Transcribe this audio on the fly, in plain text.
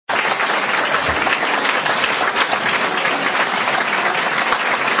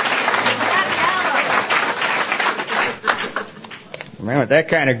Man, with that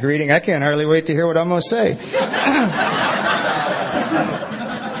kind of greeting, I can't hardly wait to hear what I'm going to say.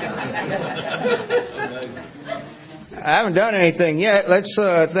 I haven't done anything yet. Let's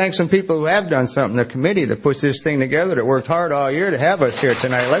thank some people who have done something. The committee that puts this thing together, that worked hard all year to have us here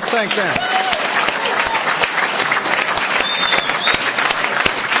tonight. Let's thank them.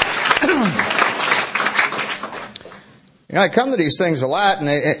 You know, I come to these things a lot, and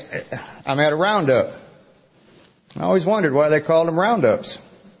I'm at a roundup. I always wondered why they called them roundups.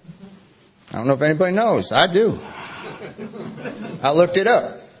 I don't know if anybody knows. I do. I looked it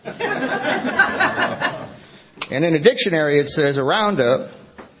up. And in a dictionary it says a roundup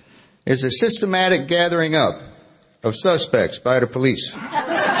is a systematic gathering up of suspects by the police.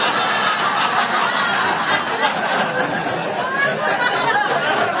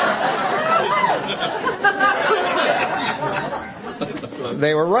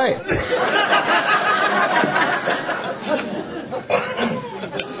 They were right.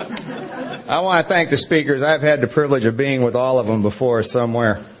 I want to thank the speakers. I've had the privilege of being with all of them before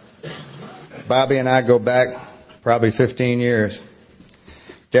somewhere. Bobby and I go back probably 15 years.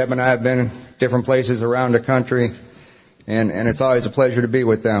 Deb and I have been in different places around the country, and it's always a pleasure to be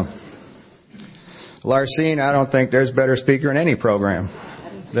with them. Larsine, I don't think there's a better speaker in any program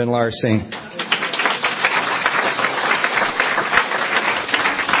than Larsine.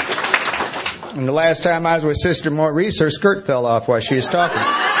 And the last time I was with Sister Maurice, her skirt fell off while she was talking.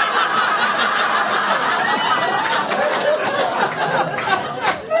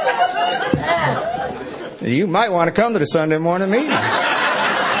 You might want to come to the Sunday morning meeting.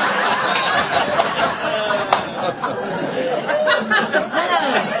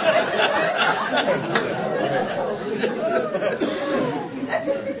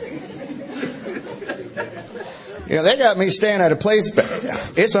 You know, they got me staying at a place,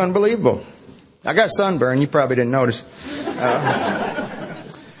 it's unbelievable. I got sunburn, you probably didn't notice.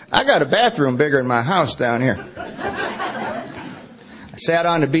 I got a bathroom bigger than my house down here. I sat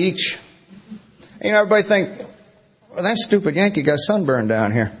on the beach. You know, everybody think, well, that stupid Yankee got sunburned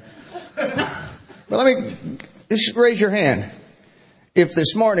down here. But just raise your hand. If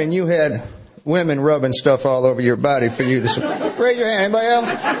this morning you had women rubbing stuff all over your body for you this morning, raise your hand. Anybody else?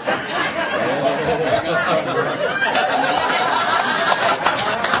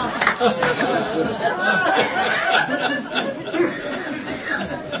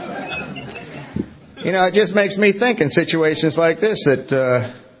 You know, it just makes me think in situations like this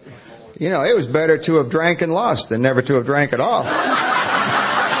that, you know, it was better to have drank and lost than never to have drank at all.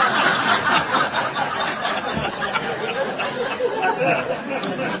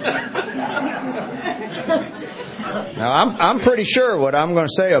 Now, I'm pretty sure what I'm going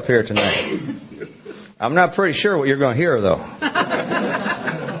to say up here tonight. I'm not pretty sure what you're going to hear, though.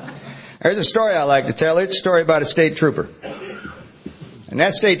 There's a story I like to tell. It's a story about a state trooper. And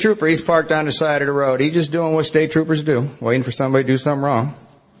that state trooper, he's parked on the side of the road. He's just doing what state troopers do, waiting for somebody to do something wrong.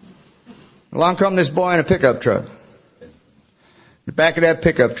 Along come this boy in a pickup truck. The back of that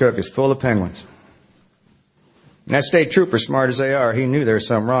pickup truck is full of penguins. And that state trooper, smart as they are, he knew there was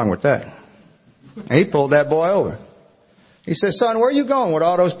something wrong with that. And he pulled that boy over. He said, son, where are you going with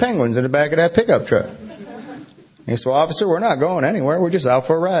all those penguins in the back of that pickup truck? He said, well, officer, we're not going anywhere. We're just out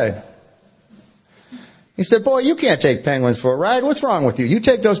for a ride. He said, boy, you can't take penguins for a ride. What's wrong with you? You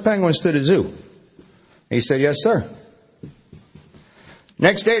take those penguins to the zoo. He said, yes, sir.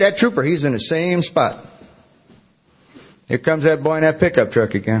 Next day, that trooper, he's in the same spot. Here comes that boy in that pickup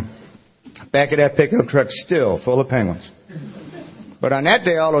truck again. Back of that pickup truck still full of penguins. But on that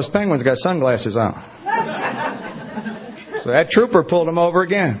day, all those penguins got sunglasses on. So that trooper pulled him over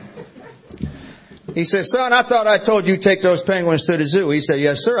again. He said, son, I thought I told you to take those penguins to the zoo. He said,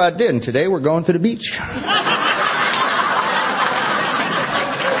 yes, sir, I did. And today we're going to the beach.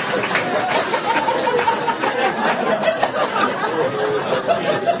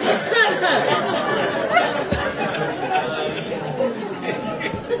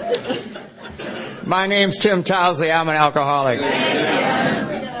 My name's Tim Towsley. I'm an alcoholic.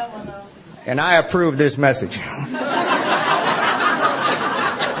 And I approve this message.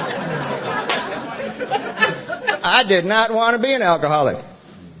 I did not want to be an alcoholic.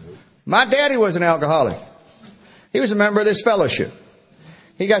 My daddy was an alcoholic. He was a member of this fellowship.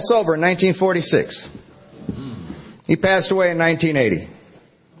 He got sober in 1946. He passed away in 1980.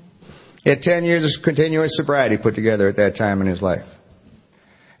 He had 10 years of continuous sobriety put together at that time in his life.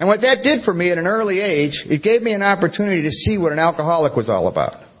 And what that did for me at an early age, it gave me an opportunity to see what an alcoholic was all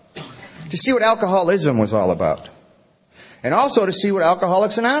about. To see what alcoholism was all about. And also to see what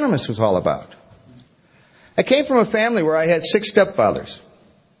Alcoholics Anonymous was all about. I came from a family where I had 6 stepfathers.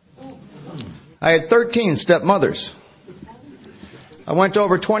 I had 13 stepmothers. I went to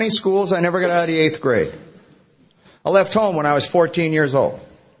over 20 schools. I never got out of the 8th grade. I left home when I was 14 years old.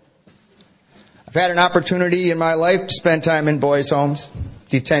 I've had an opportunity in my life to spend time in boys' homes,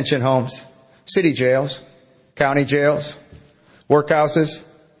 detention homes, city jails, county jails, workhouses,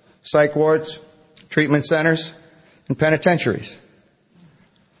 psych wards, treatment centers, and penitentiaries.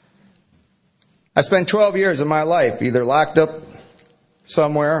 I spent 12 years of my life either locked up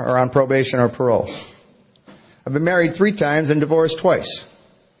somewhere or on probation or parole. I've been married 3 times and divorced twice.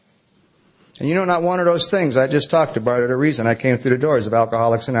 And you know, not one of those things I just talked about are the reason I came through the doors of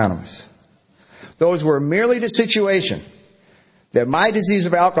Alcoholics Anonymous. Those were merely the situation that my disease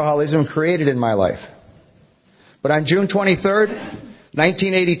of alcoholism created in my life. But on June 23rd,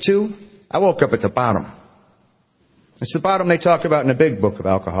 1982, I woke up at the bottom. It's the bottom they talk about in the big book of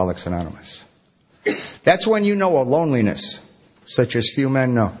Alcoholics Anonymous. That's when you know a loneliness such as few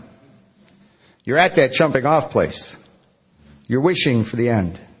men know. You're at that jumping off place. You're wishing for the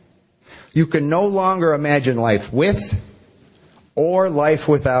end. You can no longer imagine life with or life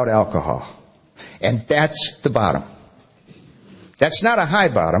without alcohol. And that's the bottom. That's not a high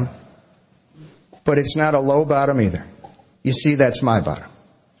bottom, but it's not a low bottom either. You see, that's my bottom.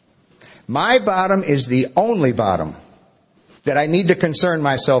 My bottom is the only bottom that I need to concern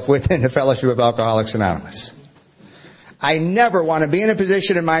myself with in the Fellowship of Alcoholics Anonymous. I never want to be in a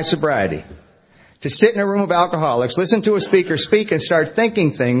position in my sobriety to sit in a room of alcoholics, listen to a speaker speak, and start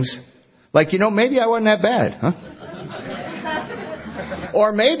thinking things like, maybe I wasn't that bad, huh?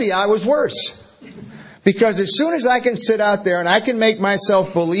 Or maybe I was worse. Because as soon as I can sit out there and I can make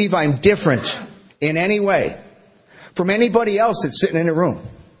myself believe I'm different in any way from anybody else that's sitting in a room,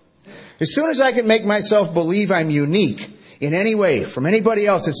 as soon as I can make myself believe I'm unique in any way from anybody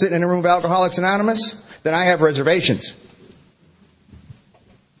else that's sitting in a room of Alcoholics Anonymous, then I have reservations.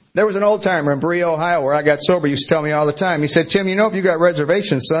 There was an old timer in Berea, Ohio, where I got sober. He used to tell me all the time. He said, Tim, if you got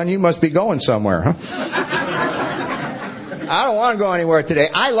reservations, son, you must be going somewhere, huh? I don't want to go anywhere today.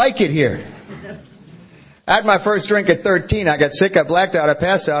 I like it here. I had my first drink at 13. I got sick. I blacked out. I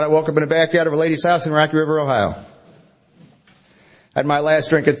passed out. I woke up in the backyard of a lady's house in Rocky River, Ohio. I had my last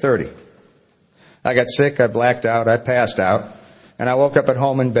drink at 30. I got sick. I blacked out. I passed out. And I woke up at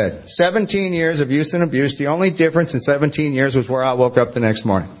home in bed. 17 years of use and abuse. The only difference in 17 years was where I woke up the next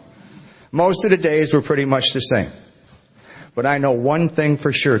morning. Most of the days were pretty much the same. But I know one thing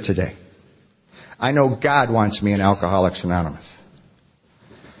for sure today. I know God wants me in Alcoholics Anonymous.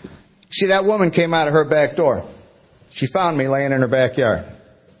 See, that woman came out of her back door. She found me laying in her backyard.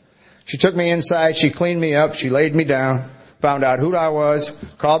 She took me inside. She cleaned me up. She laid me down, found out who I was,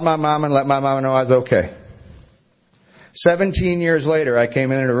 called my mom and let my mama know I was okay. 17 years later, I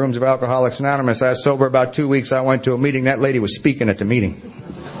came into the rooms of Alcoholics Anonymous. I was sober about 2 weeks. I went to a meeting. That lady was speaking at the meeting.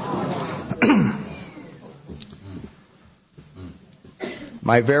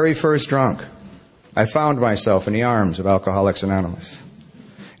 My very first drunk, I found myself in the arms of Alcoholics Anonymous.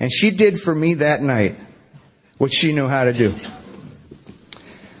 And she did for me that night what she knew how to do.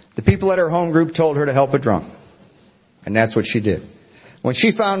 The people at her home group told her to help a drunk. And that's what she did. When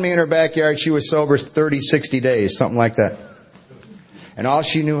she found me in her backyard, she was sober 30, 60 days, something like that. And all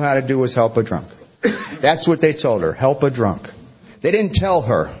she knew how to do was help a drunk. That's what they told her, help a drunk. They didn't tell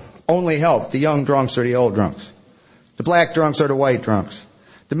her, only help the young drunks or the old drunks. The black drunks or the white drunks.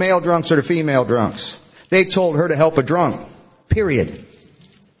 The male drunks or the female drunks. They told her to help a drunk, period.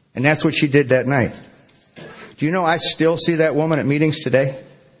 And that's what she did that night. Do you know I still see that woman at meetings today?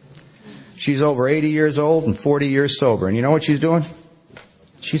 She's over 80 years old and 40 years sober. And you know what she's doing?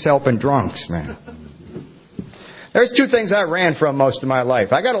 She's helping drunks, man. There's 2 things I ran from most of my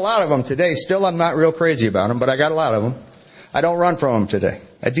life. I got a lot of them today. Still, I'm not real crazy about them, but I got a lot of them. I don't run from them today.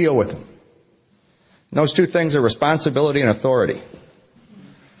 I deal with them. And those 2 things are responsibility and authority.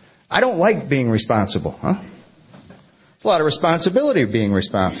 I don't like being responsible, huh? There's a lot of responsibility of being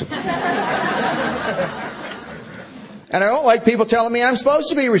responsible. And I don't like people telling me I'm supposed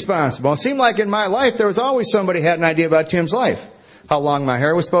to be responsible. It seemed like in my life there was always somebody who had an idea about Tim's life. How long my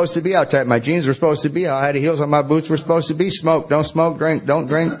hair was supposed to be, how tight my jeans were supposed to be, how high the heels on my boots were supposed to be, smoke, don't smoke, drink, don't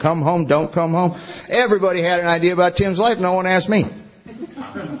drink, come home, don't come home. Everybody had an idea about Tim's life. No one asked me.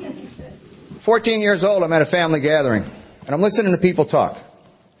 14 years old, I'm at a family gathering, and I'm listening to people talk.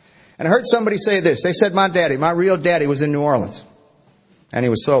 And I heard somebody say this. They said, my real daddy was in New Orleans, and he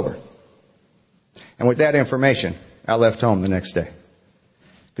was sober. And with that information, I left home the next day.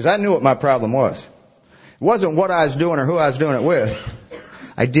 Because I knew what my problem was. It wasn't what I was doing or who I was doing it with.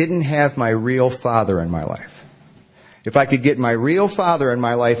 I didn't have my real father in my life. If I could get my real father in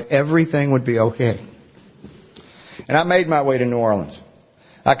my life, everything would be okay. And I made my way to New Orleans.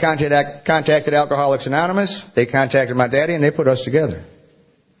 I contacted Alcoholics Anonymous. They contacted my daddy, and they put us together.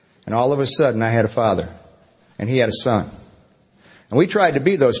 And all of a sudden, I had a father, and he had a son. And we tried to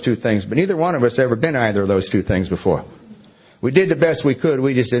be those two things, but neither one of us ever been either of those two things before. We did the best we could.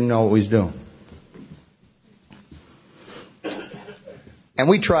 We just didn't know what we was doing. And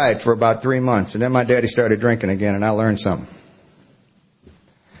we tried for about 3 months, and then my daddy started drinking again, and I learned something.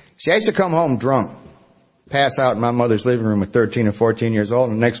 See, I used to come home drunk, pass out in my mother's living room at 13 or 14 years old,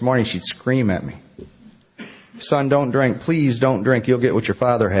 and the next morning she'd scream at me. Son, don't drink. Please don't drink. You'll get what your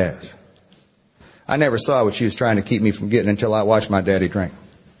father has. I never saw what she was trying to keep me from getting until I watched my daddy drink.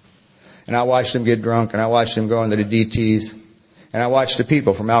 And I watched him get drunk, and I watched him go into the DTs, and I watched the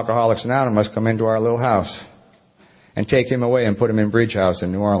people from Alcoholics Anonymous come into our little house and take him away and put him in Bridge House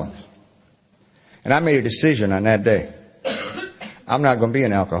in New Orleans. And I made a decision on that day. I'm not going to be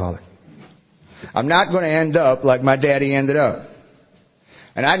an alcoholic. I'm not going to end up like my daddy ended up.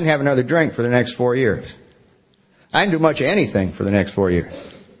 And I didn't have another drink for the next 4 years. I didn't do much of anything for the next 4 years.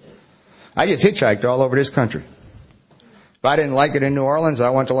 I just hitchhiked all over this country. If I didn't like it in New Orleans, I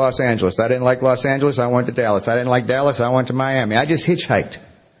went to Los Angeles. I didn't like Los Angeles, I went to Dallas. I didn't like Dallas, I went to Miami. I just hitchhiked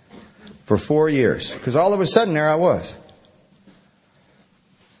for 4 years. Because all of a sudden there I was.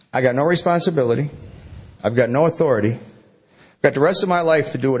 I got no responsibility. I've got no authority. I've got the rest of my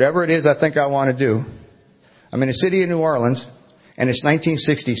life to do whatever it is I think I want to do. I'm in the city of New Orleans, and it's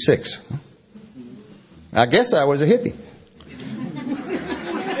 1966. I guess I was a hippie.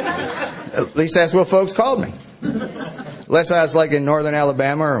 At least that's what folks called me. Unless I was like in northern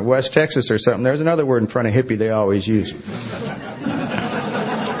Alabama or West Texas or something. There's another word in front of hippie they always use.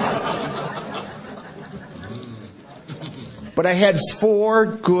 But I had 4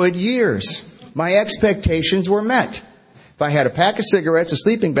 good years. My expectations were met. If I had a pack of cigarettes, a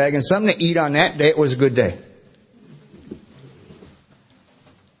sleeping bag, and something to eat on that day, it was a good day.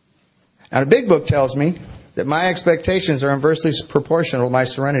 Now the big book tells me that my expectations are inversely proportional to my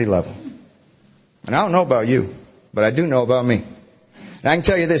serenity level. And I don't know about you, but I do know about me. And I can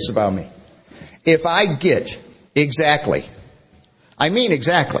tell you this about me. If I get exactly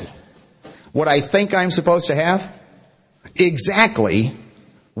what I think I'm supposed to have, exactly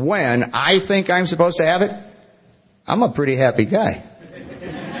when I think I'm supposed to have it, I'm a pretty happy guy.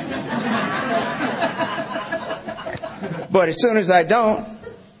 But as soon as I don't,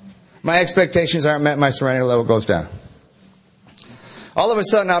 my expectations aren't met, my serenity level goes down. All of a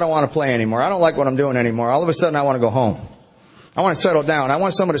sudden I don't want to play anymore. I don't like what I'm doing anymore. All of a sudden I want to go home. I want to settle down. I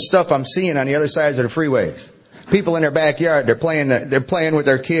want some of the stuff I'm seeing on the other sides of the freeways. People in their backyard, they're playing with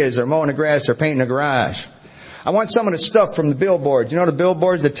their kids, they're mowing the grass, they're painting the garage. I want some of the stuff from the billboards. You know the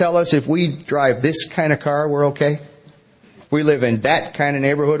billboards that tell us if we drive this kind of car, we're okay? If we live in that kind of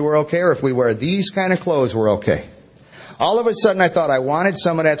neighborhood, we're okay? Or if we wear these kind of clothes, we're okay? All of a sudden I thought I wanted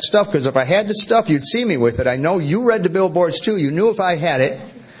some of that stuff, because if I had the stuff, you'd see me with it. I know you read the billboards too. You knew if I had it,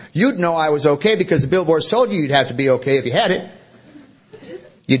 you'd know I was okay, because the billboards told you you'd have to be okay if you had it.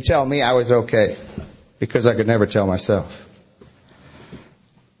 You'd tell me I was okay, because I could never tell myself.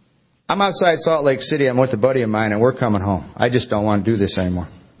 I'm outside Salt Lake City. I'm with a buddy of mine, and we're coming home. I just don't want to do this anymore.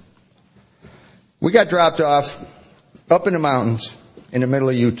 We got dropped off up in the mountains in the middle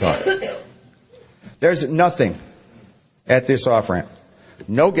of Utah. There's nothing at this off-ramp.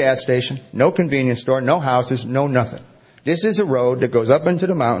 No gas station, no convenience store, no houses, no nothing. This is a road that goes up into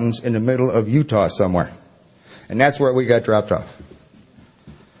the mountains in the middle of Utah somewhere. And that's where we got dropped off.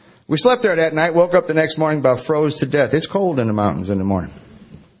 We slept there that night, woke up the next morning, about froze to death. It's cold in the mountains in the morning.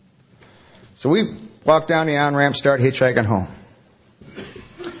 So we walked down the on-ramp, start hitchhiking home.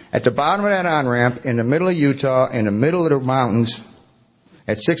 At the bottom of that on-ramp, in the middle of Utah, in the middle of the mountains,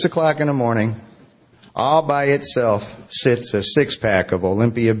 at 6 o'clock in the morning, all by itself sits a 6-pack of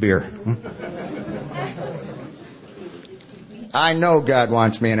Olympia beer. I know God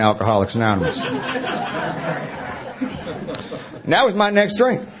wants me in Alcoholics Anonymous. And that was my next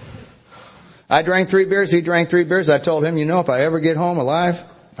drink. I drank 3 beers, he drank 3 beers. I told him, if I ever get home alive,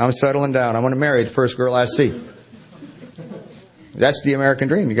 I'm settling down. I'm going to marry the first girl I see. That's the American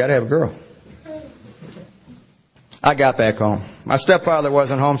dream. You got to have a girl. I got back home. My stepfather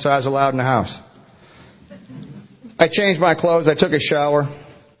wasn't home, so I was allowed in the house. I changed my clothes. I took a shower,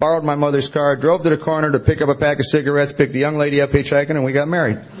 borrowed my mother's car, drove to the corner to pick up a pack of cigarettes, picked the young lady up hitchhiking, and we got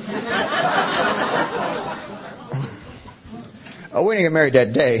married. Oh, we didn't get married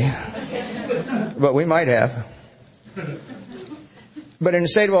that day, but we might have. But in the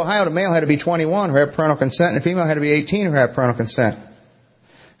state of Ohio, the male had to be 21 who had parental consent, and the female had to be 18 who had parental consent.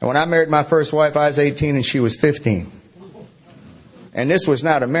 And when I married my first wife, I was 18 and she was 15. And this was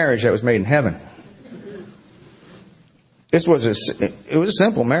not a marriage that was made in heaven. It was a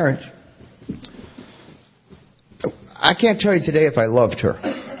simple marriage. I can't tell you today if I loved her.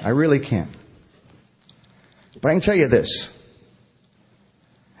 I really can't. But I can tell you this.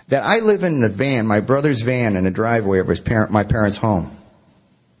 That I live in the van, my brother's van, in the driveway of my parents' home.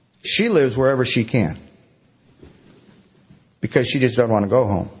 She lives wherever she can. Because she just doesn't want to go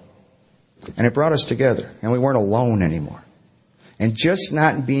home. And it brought us together. And we weren't alone anymore. And just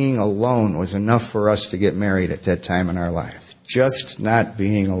not being alone was enough for us to get married at that time in our lives. Just not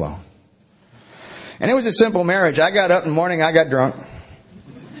being alone. And it was a simple marriage. I got up in the morning, I got drunk.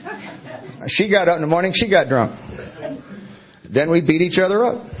 She got up in the morning, she got drunk. Then we beat each other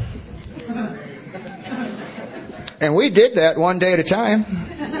up. And we did that one day at a time.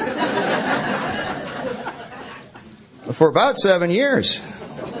 For about 7 years.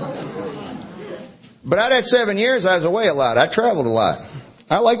 But out of that 7 years, I was away a lot. I traveled a lot.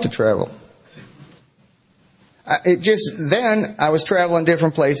 I like to travel. Then I was traveling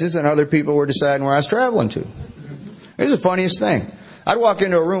different places and other people were deciding where I was traveling to. It was the funniest thing. I'd walk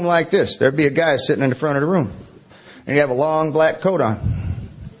into a room like this. There'd be a guy sitting in the front of the room. And he'd have a long black coat on.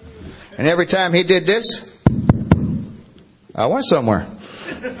 And every time he did this, I went somewhere.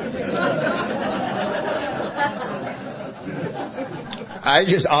 I was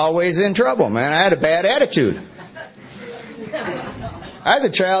just always in trouble, man. I had a bad attitude. I was a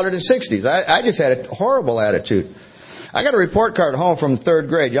child of the 60s. I just had a horrible attitude. I got a report card home from 3rd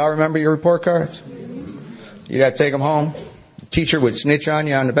grade. Y'all remember your report cards? You'd have to take them home. The teacher would snitch on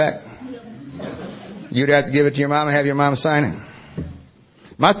you on the back. You'd have to give it to your mom and have your mom sign it.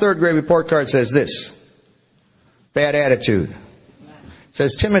 My 3rd grade report card says this. Bad attitude. It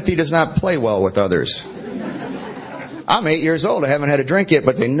says, Timothy does not play well with others. I'm 8 years old. I haven't had a drink yet,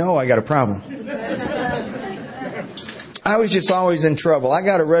 but they know I got a problem. I was just always in trouble. I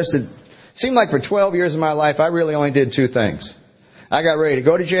got arrested. Seemed like for 12 years of my life, I really only did 2 things. I got ready to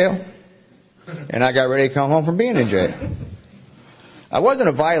go to jail, and I got ready to come home from being in jail. I wasn't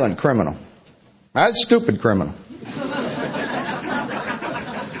a violent criminal. I was a stupid criminal.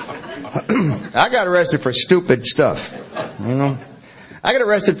 I got arrested for stupid stuff. You know? I got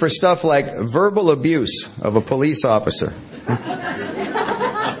arrested for stuff like verbal abuse of a police officer.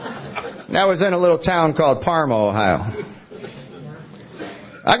 That was in a little town called Parma, Ohio.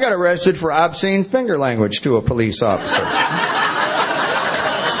 I got arrested for obscene finger language to a police officer.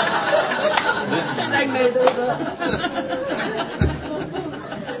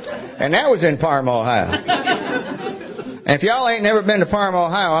 And that was in Parma, Ohio. And if y'all ain't never been to Parma,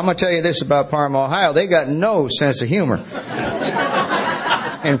 Ohio, I'm going to tell you this about Parma, Ohio. They got no sense of humor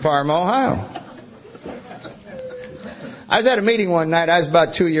in Parma, Ohio. I was at a meeting one night. I was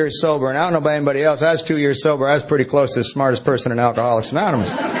about 2 years sober, and I don't know about anybody else. I was 2 years sober. I was pretty close to the smartest person in Alcoholics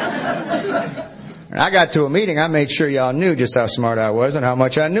Anonymous. And I got to a meeting. I made sure y'all knew just how smart I was and how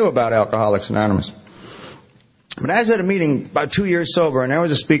much I knew about Alcoholics Anonymous. But I was at a meeting about 2 years sober, and there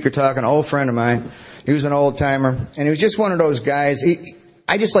was a speaker talking, an old friend of mine. He was an old timer, and he was just one of those guys.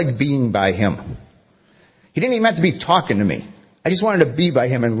 I just liked being by him. He didn't even have to be talking to me. I just wanted to be by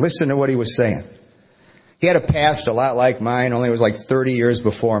him and listen to what he was saying. He had a past a lot like mine, only it was like 30 years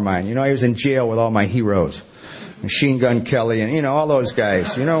before mine. You know, he was in jail with all my heroes. Machine Gun Kelly and, you know, all those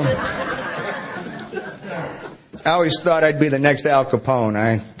guys, you know. I always thought I'd be the next Al Capone.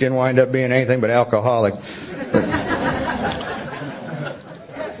 I didn't wind up being anything but alcoholic.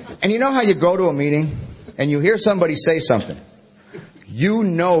 And you know how you go to a meeting and you hear somebody say something. You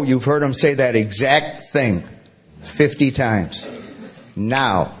know you've heard them say that exact thing 50 times.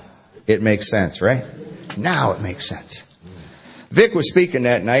 Now it makes sense, right? Now it makes sense. Vic was speaking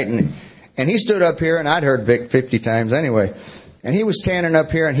that night, and he stood up here, and I'd heard Vic 50 times anyway. And he was standing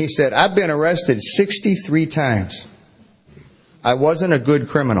up here, and he said, I've been arrested 63 times. I wasn't a good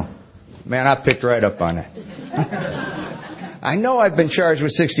criminal. Man, I picked right up on that. I know I've been charged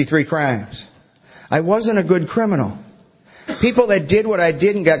with 63 crimes. I wasn't a good criminal. People that did what I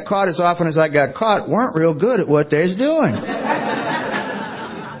did and got caught as often as I got caught weren't real good at what they was doing.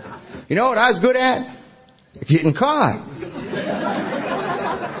 You know what I was good at? Getting caught.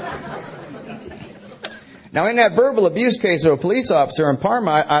 Now, in that verbal abuse case of a police officer in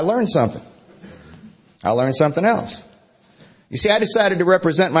Parma, I learned something. I learned something else. You see, I decided to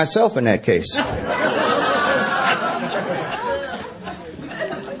represent myself in that case.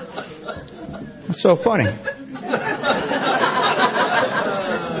 It's so funny.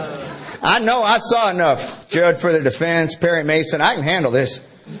 I know I saw enough. Judge for the defense, Perry Mason, I can handle this.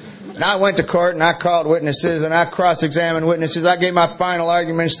 And I went to court and I called witnesses and I cross-examined witnesses. I gave my final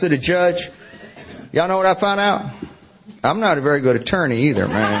arguments to the judge. Y'all know what I found out? I'm not a very good attorney either,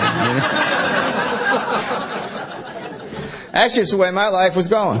 man. That's just the way my life was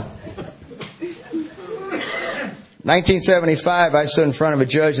going. 1975, I stood in front of a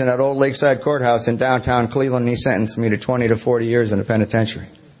judge in that old Lakeside courthouse in downtown Cleveland, and he sentenced me to 20 to 40 years in the penitentiary.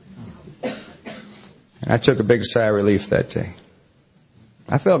 And I took a big sigh of relief that day.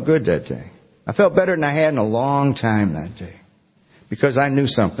 I felt good that day. I felt better than I had in a long time that day. Because I knew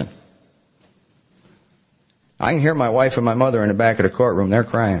something. I can hear my wife and my mother in the back of the courtroom. They're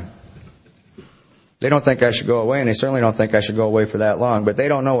crying. They don't think I should go away, and they certainly don't think I should go away for that long, but they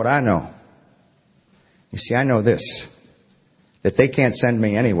don't know what I know. You see, I know this, that they can't send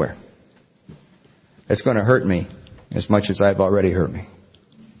me anywhere that's going to hurt me as much as I've already hurt me.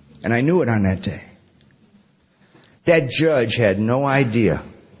 And I knew it on that day. That judge had no idea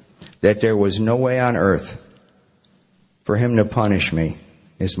that there was no way on earth for him to punish me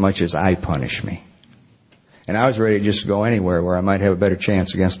as much as I punish me. And I was ready to just go anywhere where I might have a better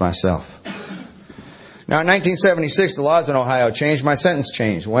chance against myself. Now, in 1976, the laws in Ohio changed. My sentence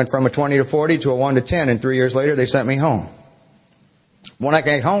changed. Went from a 20 to 40 to a 1 to 10, and 3 years later, they sent me home. When I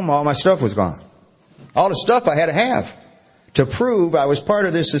came home, all my stuff was gone. All the stuff I had to have to prove I was part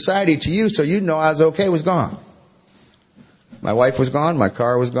of this society to you so you'd know I was okay was gone. My wife was gone. My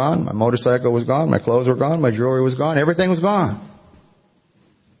car was gone. My motorcycle was gone. My clothes were gone. My jewelry was gone. Everything was gone.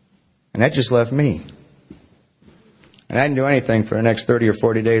 And that just left me. And I didn't do anything for the next 30 or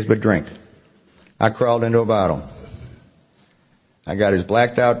 40 days but drink. I crawled into a bottle. I got as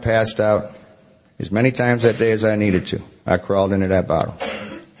blacked out, passed out, as many times that day as I needed to. I crawled into that bottle.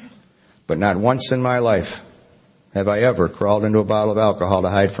 But not once in my life have I ever crawled into a bottle of alcohol to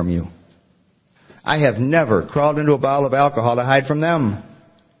hide from you. I have never crawled into a bottle of alcohol to hide from them.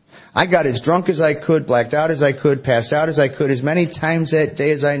 I got as drunk as I could, blacked out as I could, passed out as I could, as many times that day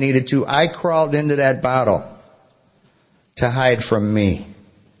as I needed to. I crawled into that bottle to hide from me.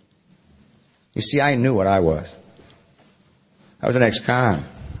 You see, I knew what I was. I was an ex-con.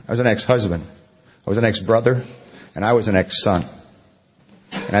 I was an ex-husband. I was an ex-brother. And I was an ex-son.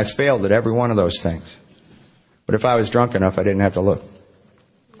 And I failed at every one of those things. But if I was drunk enough, I didn't have to look.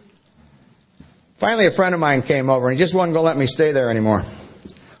 Finally, a friend of mine came over, and he just wasn't going to let me stay there anymore.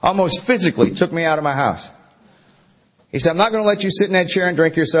 Almost physically took me out of my house. He said, I'm not going to let you sit in that chair and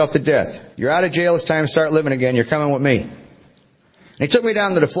drink yourself to death. You're out of jail. It's time to start living again. You're coming with me. And he took me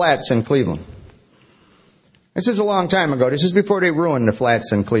down to the flats in Cleveland. This is a long time ago. This is before they ruined the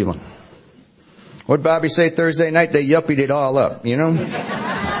flats in Cleveland. What'd Bobby say Thursday night? They yuppied it all up, you know?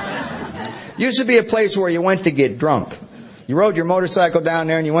 Used to be a place where you went to get drunk. You rode your motorcycle down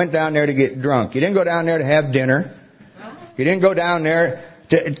there and you went down there to get drunk. You didn't go down there to have dinner. You didn't go down there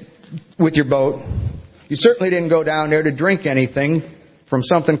with your boat. You certainly didn't go down there to drink anything from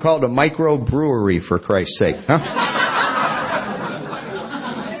something called a microbrewery, for Christ's sake, huh?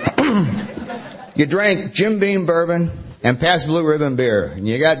 You drank Jim Beam bourbon and Pabst Blue Ribbon beer, and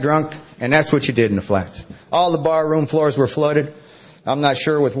you got drunk, and that's what you did in the flats. All the bar room floors were flooded. I'm not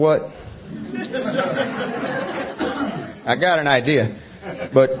sure with what. I got an idea.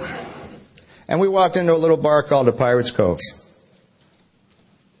 And we walked into a little bar called the Pirates Cove.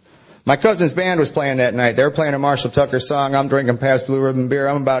 My cousin's band was playing that night. They were playing a Marshall Tucker song. I'm drinking Pabst Blue Ribbon beer.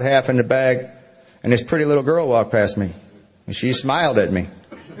 I'm about half in the bag. And this pretty little girl walked past me. And she smiled at me.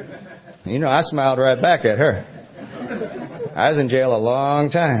 You know, I smiled right back at her. I was in jail a long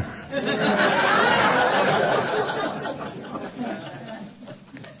time.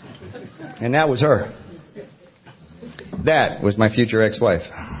 And that was her. That was my future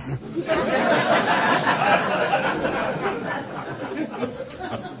ex-wife.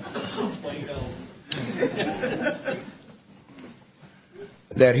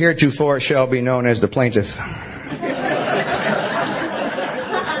 That heretofore shall be known as the plaintiff.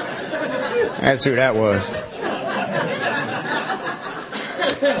 That's who that was.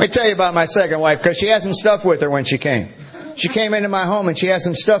 Let me tell you about my second wife, because she had some stuff with her when she came. She came into my home and she had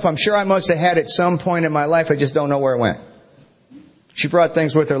some stuff I'm sure I must have had at some point in my life. I just don't know where it went. She brought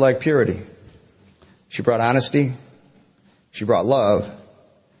things with her like purity. She brought honesty. She brought love.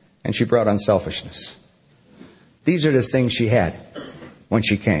 And she brought unselfishness. These are the things she had when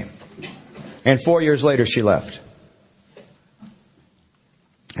she came. And 4 years later, she left.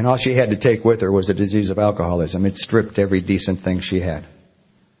 And all she had to take with her was the disease of alcoholism. It stripped every decent thing she had.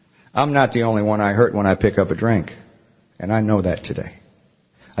 I'm not the only one I hurt when I pick up a drink. And I know that today.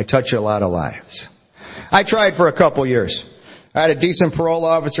 I touch a lot of lives. I tried for a couple years. I had a decent parole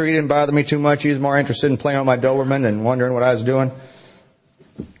officer. He didn't bother me too much. He was more interested in playing with my Doberman and wondering what I was doing.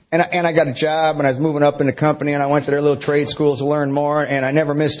 And I got a job, and I was moving up in the company, and I went to their little trade schools to learn more, and I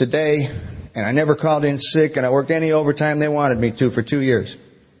never missed a day, and I never called in sick, and I worked any overtime they wanted me to for 2 years.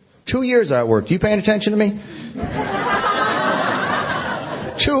 2 years I worked. You paying attention to me?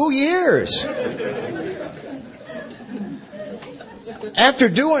 2 years. After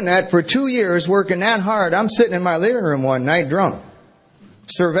doing that for 2 years, working that hard, I'm sitting in my living room one night drunk,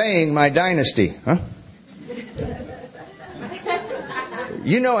 surveying my dynasty. Huh?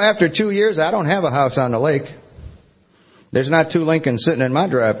 You know, after 2 years, I don't have a house on the lake. There's not 2 Lincolns sitting in my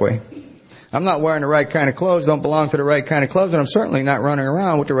driveway. I'm not wearing the right kind of clothes, don't belong to the right kind of clothes, and I'm certainly not running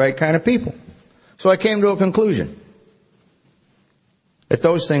around with the right kind of people. So I came to a conclusion that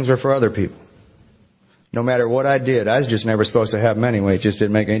those things are for other people. No matter what I did, I was just never supposed to have them anyway. It just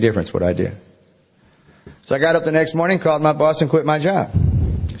didn't make any difference what I did. So I got up the next morning, called my boss, and quit my job.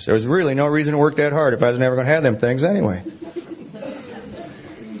 So there was really no reason to work that hard if I was never going to have them things anyway.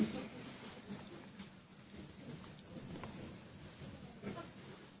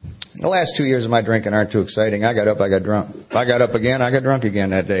 The last 2 years of my drinking aren't too exciting. I got up, I got drunk. I got up again, I got drunk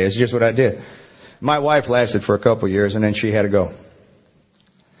again that day. It's just what I did. My wife lasted for a couple of years, and then she had to go.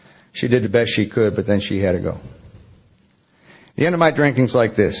 She did the best she could, but then she had to go. The end of my drinking's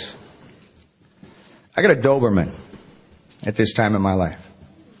like this. I got a Doberman at this time in my life.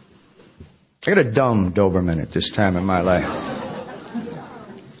 I got a dumb Doberman at this time in my life.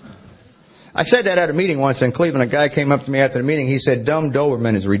 I said that at a meeting once in Cleveland. A guy came up to me after the meeting. He said, dumb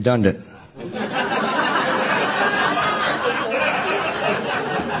Doberman is redundant.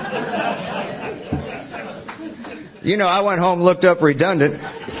 You know, I went home, looked up redundant.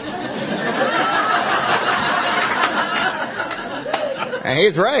 And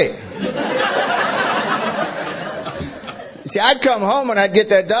he's right. See, I'd come home and I'd get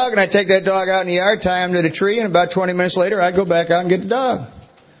that dog and I'd take that dog out in the yard, tie him to the tree, and about 20 minutes later I'd go back out and get the dog.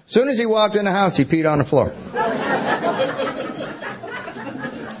 As soon as he walked in the house, he peed on the floor.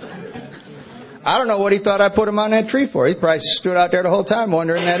 I don't know what he thought I put him on that tree for. He probably stood out there the whole time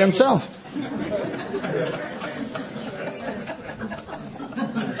wondering that himself.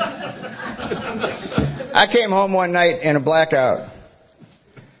 I came home one night in a blackout.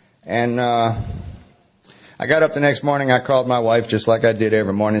 And I got up the next morning. I called my wife just like I did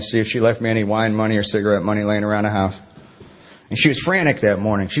every morning to see if she left me any wine money or cigarette money laying around the house. And she was frantic that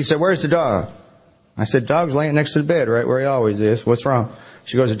morning. She said, where's the dog? I said, dog's laying next to the bed right where he always is. What's wrong?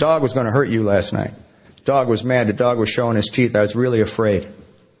 She goes, the dog was going to hurt you last night. The dog was mad. The dog was showing his teeth. I was really afraid.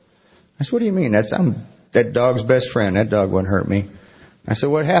 I said, what do you mean? I'm that dog's best friend. That dog wouldn't hurt me. I said,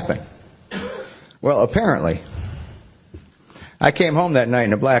 what happened? Well, apparently, I came home that night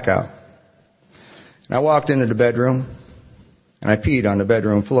in a blackout. And I walked into the bedroom, and I peed on the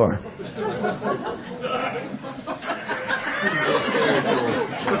bedroom floor.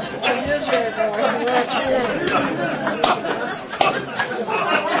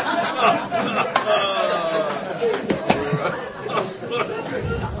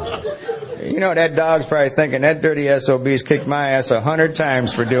 You know, that dog's probably thinking, that dirty SOB's kicked my ass 100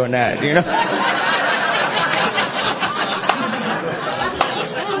 times for doing that, you know?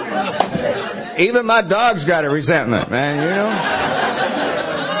 Even my dog's got a resentment, man, you know?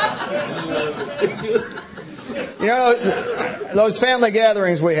 You know, those family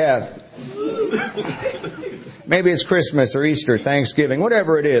gatherings we have. Maybe it's Christmas or Easter, Thanksgiving,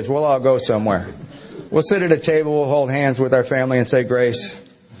 whatever it is, we'll all go somewhere. We'll sit at a table, we'll hold hands with our family and say grace.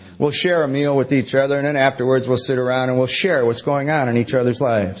 We'll share a meal with each other, and then afterwards we'll sit around and we'll share what's going on in each other's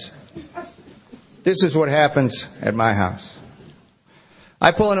lives. This is what happens at my house.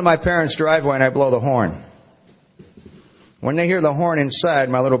 I pull into my parents' driveway and I blow the horn. When they hear the horn inside,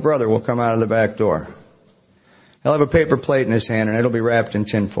 my little brother will come out of the back door. He'll have a paper plate in his hand and it'll be wrapped in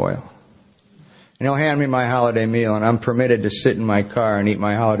tinfoil. And he'll hand me my holiday meal, and I'm permitted to sit in my car and eat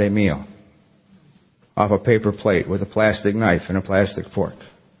my holiday meal off a paper plate with a plastic knife and a plastic fork.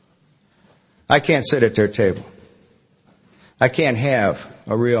 I can't sit at their table. I can't have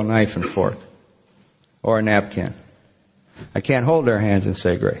a real knife and fork or a napkin. I can't hold their hands and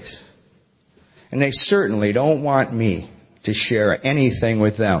say grace. And they certainly don't want me to share anything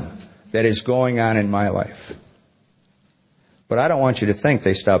with them that is going on in my life. But I don't want you to think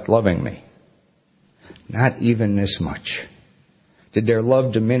they stopped loving me. Not even this much did their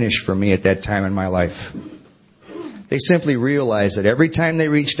love diminish for me at that time in my life. They simply realized that every time they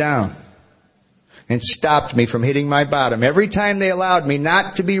reached down and stopped me from hitting my bottom, every time they allowed me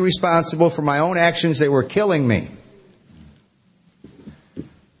not to be responsible for my own actions, they were killing me.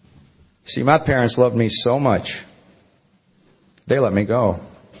 See, my parents loved me so much, they let me go.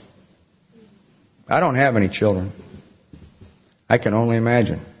 I don't have any children. I can only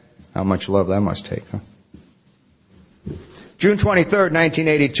imagine how much love that must take, huh? June 23rd,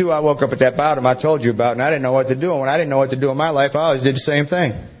 1982, I woke up at that bottom I told you about, and I didn't know what to do. And when I didn't know what to do in my life, I always did the same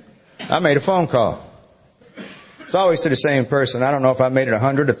thing. I made a phone call. It's always to the same person. I don't know if I made it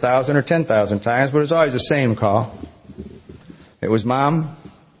 100, 1,000, or 10,000 times, but it's always the same call. It was, Mom,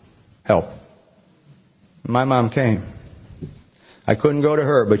 help. My mom came. I couldn't go to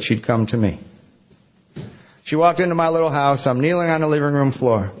her, but she'd come to me. She walked into my little house. I'm kneeling on the living room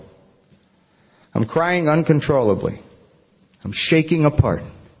floor. I'm crying uncontrollably. I'm shaking apart.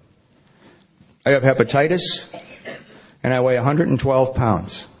 I have hepatitis, and I weigh 112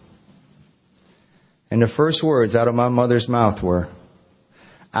 pounds. And the first words out of my mother's mouth were,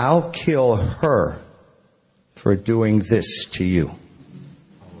 I'll kill her for doing this to you.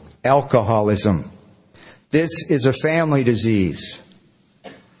 Alcoholism. This is a family disease.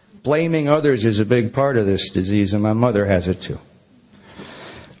 Blaming others is a big part of this disease, and my mother has it too.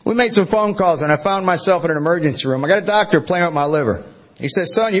 We made some phone calls, and I found myself in an emergency room. I got a doctor playing with my liver. He said,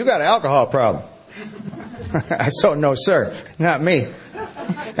 son, you got an alcohol problem. I said, no, sir, not me.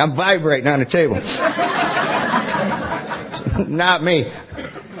 I'm vibrating on the table. Not me.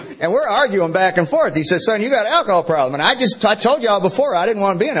 And we're arguing back and forth. He said, son, you got an alcohol problem. And I told y'all before I didn't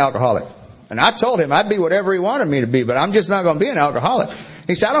want to be an alcoholic. And I told him I'd be whatever he wanted me to be, but I'm just not going to be an alcoholic.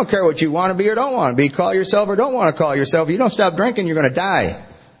 He said, I don't care what you want to be or don't want to be. Call yourself or don't want to call yourself. If you don't stop drinking, you're going to die.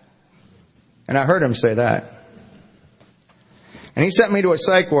 And I heard him say that. And he sent me to a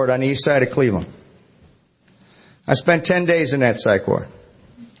psych ward on the east side of Cleveland. I spent 10 days in that psych ward.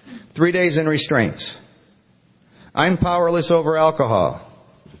 3 days in restraints. I'm powerless over alcohol.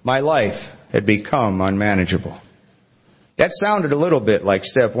 My life had become unmanageable. That sounded a little bit like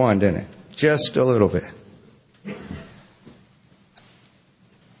step one, didn't it? Just a little bit.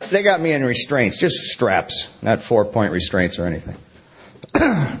 They got me in restraints, just straps, not 4-point restraints or anything.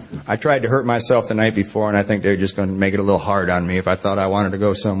 I tried to hurt myself the night before, and I think they were just going to make it a little hard on me if I thought I wanted to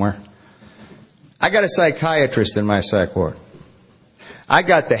go somewhere. I got a psychiatrist in my psych ward. I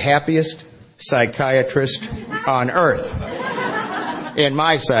got the happiest psychiatrist on earth in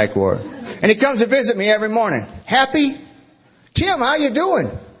my psych ward. And he comes to visit me every morning. Happy? Tim, how you doing?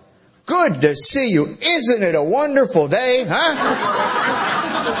 Good to see you. Isn't it a wonderful day, huh?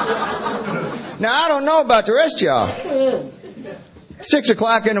 Now, I don't know about the rest of y'all. 6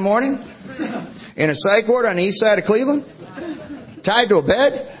 o'clock in the morning, in a psych ward on the east side of Cleveland, tied to a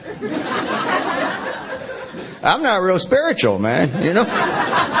bed. I'm not real spiritual, man, you know.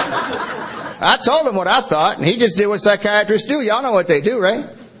 I told him what I thought, and he just did what psychiatrists do. Y'all know what they do, right?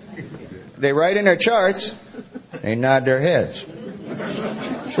 They write in their charts, they nod their heads.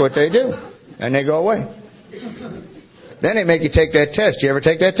 That's what they do. And they go away. Then they make you take that test. You ever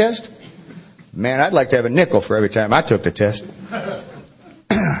take that test? Man, I'd like to have a nickel for every time I took the test.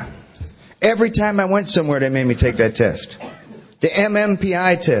 Every time I went somewhere, they made me take that test. The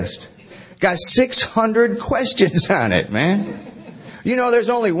MMPI test. Got 600 questions on it, man. You know, there's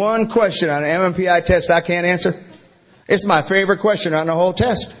only one question on an MMPI test I can't answer. It's my favorite question on the whole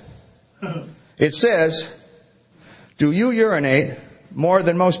test. It says, do you urinate more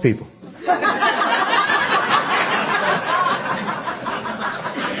than most people?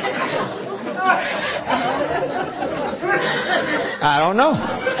 I don't know.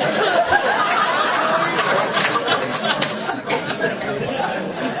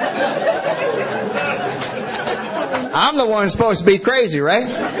 I'm the one supposed to be crazy, right?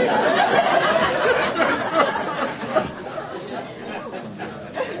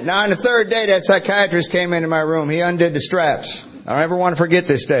 Now, on the third day, that psychiatrist came into my room. He undid the straps. I don't ever want to forget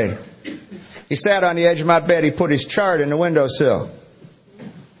this day. He sat on the edge of my bed. He put his chart in the windowsill.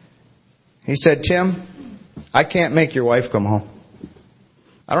 He said, Tim, I can't make your wife come home.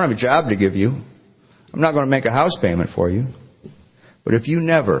 I don't have a job to give you. I'm not going to make a house payment for you. But if you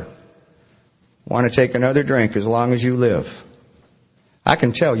never want to take another drink as long as you live, I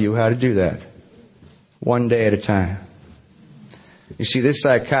can tell you how to do that. One day at a time. You see, this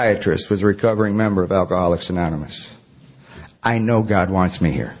psychiatrist was a recovering member of Alcoholics Anonymous. I know God wants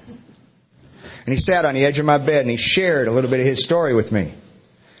me here. And he sat on the edge of my bed and he shared a little bit of his story with me.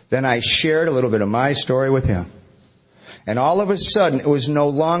 Then I shared a little bit of my story with him. And all of a sudden, it was no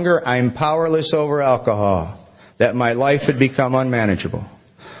longer I'm powerless over alcohol, that my life had become unmanageable.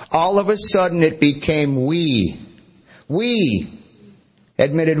 All of a sudden, it became we. We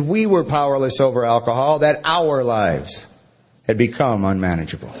admitted we were powerless over alcohol, that our lives had become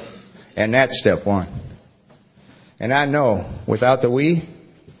unmanageable. And that's step one. And I know, without the we,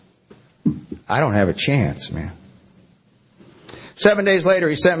 I don't have a chance, man. 7 days later,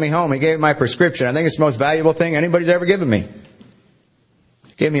 he sent me home. He gave me my prescription. I think it's the most valuable thing anybody's ever given me.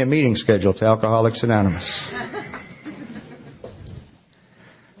 He gave me a meeting schedule to Alcoholics Anonymous.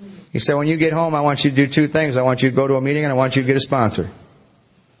 He said, when you get home, I want you to do two things. I want you to go to a meeting and I want you to get a sponsor.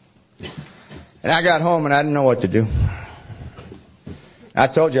 And I got home and I didn't know what to do. I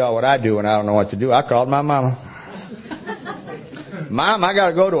told y'all what I do when I don't know what to do. I called my mama. Mom, I got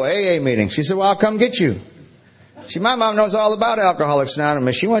to go to an AA meeting. She said, well, I'll come get you. See, my mom knows all about Alcoholics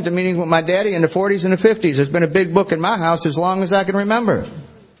Anonymous. She went to meetings with my daddy in the 40s and the 50s. There's been a big book in my house as long as I can remember.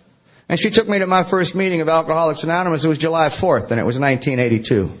 And she took me to my first meeting of Alcoholics Anonymous. It was July 4th, and it was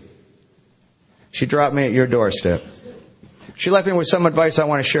 1982. She dropped me at your doorstep. She left me with some advice I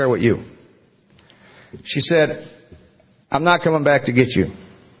want to share with you. She said, I'm not coming back to get you.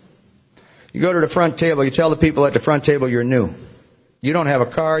 You go to the front table, you tell the people at the front table you're new. You don't have a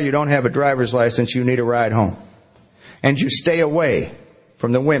car, you don't have a driver's license, you need a ride home. And you stay away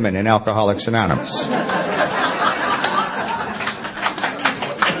from the women in Alcoholics Anonymous.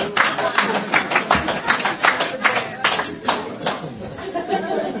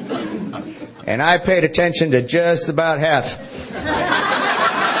 And I paid attention to just about half.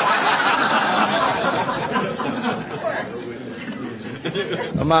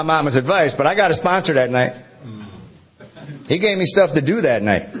 Of my mama's advice, but I got a sponsor that night. He gave me stuff to do that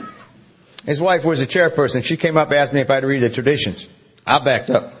night. His wife was a chairperson. She came up and asked me if I'd read the traditions. I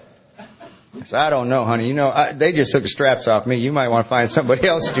backed up. I said, I don't know, honey. You know, they just took the straps off me. You might want to find somebody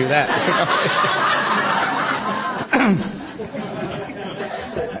else to do that.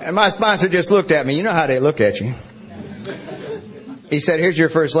 And my sponsor just looked at me. You know how they look at you. He said, here's your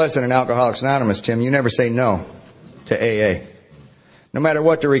first lesson in Alcoholics Anonymous, Tim. You never say no to AA. No matter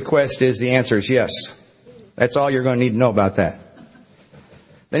what the request is, the answer is yes. That's all you're going to need to know about that.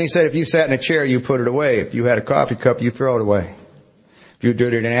 Then he said, if you sat in a chair, you put it away. If you had a coffee cup, you throw it away. If you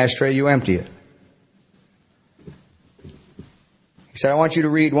did it in an ashtray, you empty it. He said, I want you to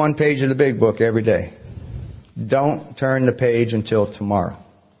read one page of the big book every day. Don't turn the page until tomorrow.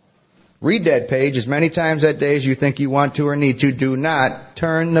 Read that page as many times that day as you think you want to or need to. Do not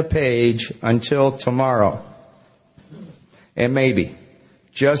turn the page until tomorrow. And maybe,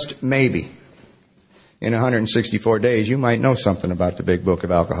 just maybe, in 164 days, you might know something about the big book of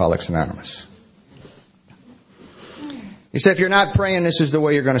Alcoholics Anonymous. He said, if you're not praying, this is the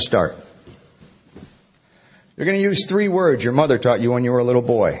way you're going to start. You're going to use 3 words your mother taught you when you were a little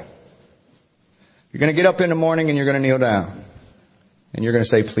boy. You're going to get up in the morning and you're going to kneel down. And you're going to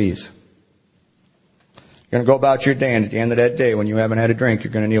say, please. You're going to go about your day, and at the end of that day, when you haven't had a drink,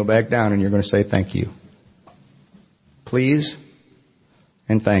 you're going to kneel back down and you're going to say, thank you. Please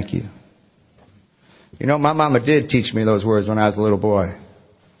and thank you. You know, my mama did teach me those words when I was a little boy.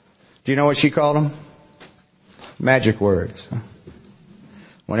 Do you know what she called them? Magic words.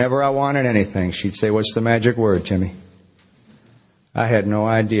 Whenever I wanted anything, she'd say, what's the magic word, Timmy? I had no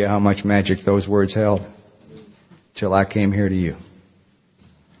idea how much magic those words held till I came here to you.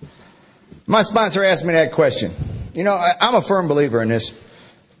 My sponsor asked me that question. You know, I'm a firm believer in this.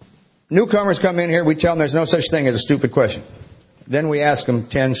 Newcomers come in here, we tell them there's no such thing as a stupid question. Then we ask them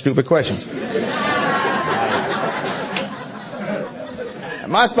 10 stupid questions.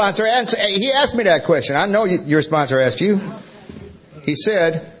 My sponsor, he asked me that question. I know your sponsor asked you. He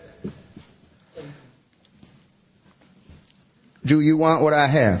said, do you want what I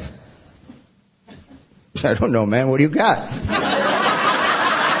have? I don't know, man. What do you got?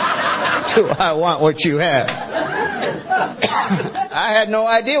 Do I want what you have? I had no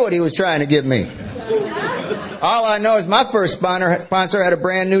idea what he was trying to give me. All I know is my first sponsor had a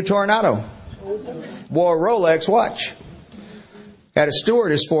brand new Tornado. Wore a Rolex watch. Had a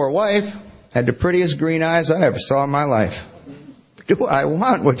stewardess for a wife. Had the prettiest green eyes I ever saw in my life. Do I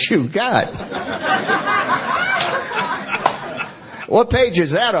want what you got? What page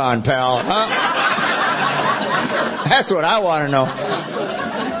is that on, pal? Huh? That's what I want to know.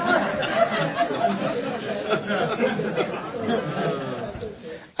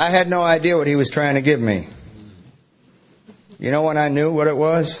 I had no idea what he was trying to give me. You know when I knew what it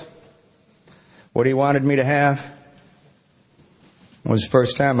was? What he wanted me to have? It was the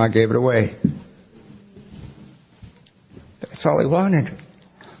first time I gave it away. That's all he wanted.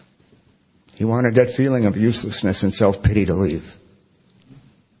 He wanted that feeling of uselessness and self-pity to leave.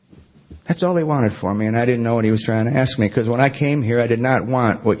 That's all he wanted for me, and I didn't know what he was trying to ask me, because when I came here, I did not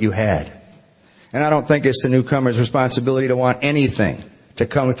want what you had. And I don't think it's the newcomer's responsibility to want anything to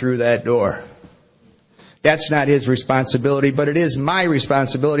come through that door. That's not his responsibility, but it is my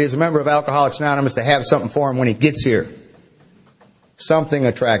responsibility as a member of Alcoholics Anonymous to have something for him when he gets here. Something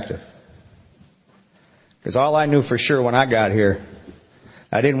attractive. Because all I knew for sure when I got here,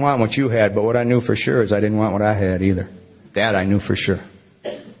 I didn't want what you had, but what I knew for sure is I didn't want what I had either. That I knew for sure.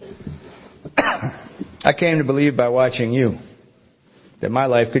 I came to believe by watching you that my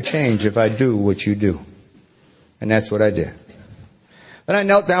life could change if I do what you do. And that's what I did. Then I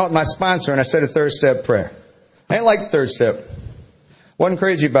knelt down with my sponsor and I said a third step prayer. I didn't like the third step. Wasn't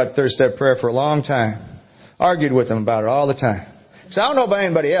crazy about the third step prayer for a long time. Argued with him about it all the time. So I don't know about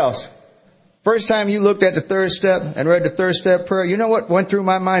anybody else. First time you looked at the third step and read the third step prayer, you know what went through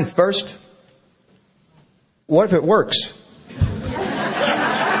my mind first? What if it works?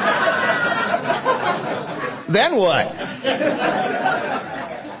 Then what?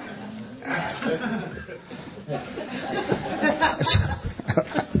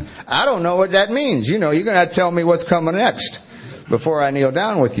 I don't know what that means. You're going to have to tell me what's coming next before I kneel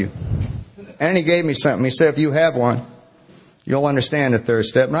down with you. And he gave me something. He said, if you have one, you'll understand the third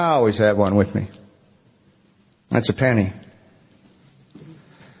step. And I always have one with me. That's a penny.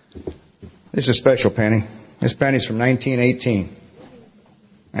 This is a special penny. This penny's from 1918.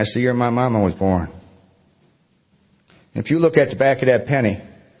 That's the year my mama was born. If you look at the back of that penny,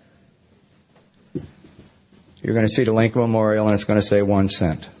 you're going to see the Lincoln Memorial and it's going to say 1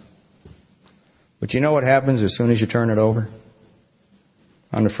 cent. But you know what happens as soon as you turn it over?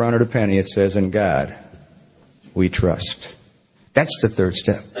 On the front of the penny it says, in God we trust. That's the third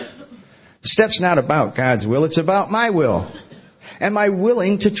step. The step's not about God's will, it's about my will. Am I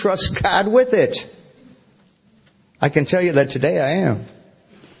willing to trust God with it? I can tell you that today I am.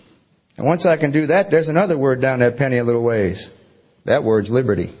 And once I can do that, there's another word down that penny a little ways. That word's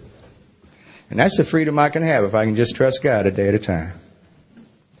liberty. And that's the freedom I can have if I can just trust God a day at a time.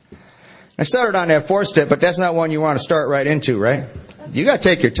 I started on that fourth step, but that's not one you want to start right into, right? You got to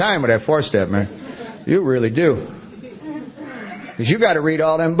take your time with that fourth step, man. You really do. Because you got to read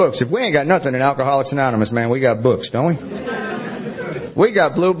all them books. If we ain't got nothing in Alcoholics Anonymous, man, we got books, don't we? We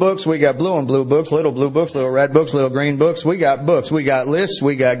got blue books, we got blue and blue books, little blue books, little red books, little green books. We got books, we got lists,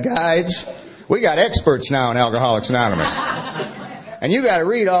 we got guides. We got experts now in Alcoholics Anonymous. And you got to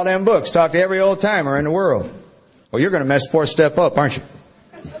read all them books. Talk to every old timer in the world. Well, you're going to mess fourth step up, aren't you?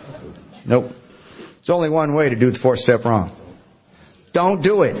 Nope. There's only one way to do the fourth step wrong. Don't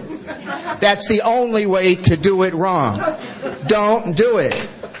do it. That's the only way to do it wrong. Don't do it.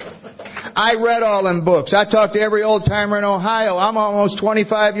 I read all them books. I talked to every old timer in Ohio. I'm almost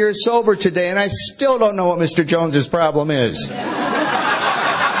 25 years sober today, and I still don't know what Mr. Jones's problem is.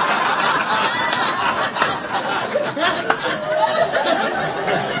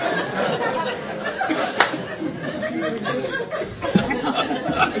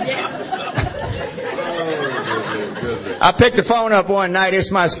 I picked the phone up one night.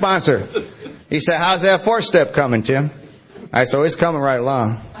 It's my sponsor. He said, how's that fourth step coming, Tim? I said, oh, it's coming right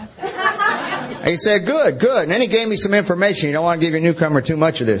along. And he said, good. And then he gave me some information. You don't want to give your newcomer too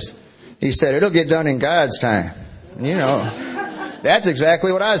much of this. He said, it'll get done in God's time. And you know, that's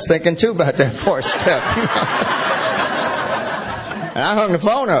exactly what I was thinking too about that fourth step. And I hung the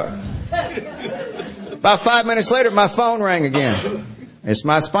phone up. About 5 minutes later, my phone rang again. It's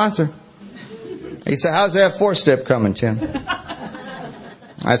my sponsor. He said, how's that fourth step coming, Tim?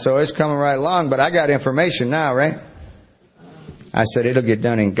 I said, oh, it's coming right along, but I got information now, right? I said, it'll get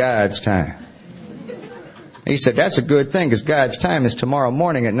done in God's time. He said, that's a good thing, because God's time is tomorrow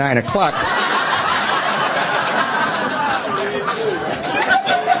morning at 9 o'clock.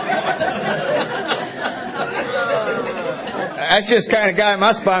 That's just the kind of guy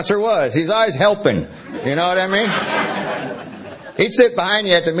my sponsor was. He's always helping. You know what I mean? He'd sit behind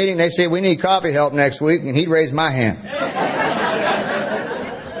you at the meeting. They'd say, we need coffee help next week. And he'd raise my hand.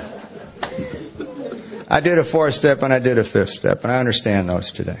 I did a fourth step and I did a fifth step. And I understand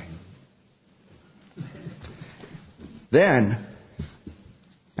those today. Then,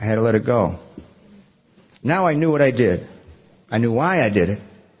 I had to let it go. Now I knew what I did. I knew why I did it.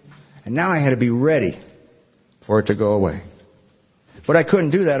 And now I had to be ready for it to go away. But I couldn't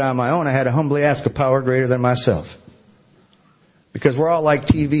do that on my own. I had to humbly ask a power greater than myself. Because we're all like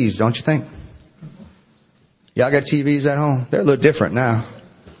TVs, don't you think? Y'all got TVs at home? They're a little different now.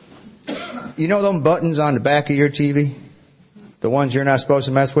 You know them buttons on the back of your TV? The ones you're not supposed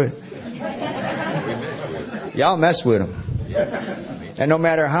to mess with? Y'all mess with them. And no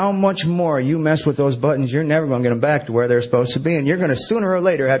matter how much more you mess with those buttons, you're never going to get them back to where they're supposed to be. And you're going to sooner or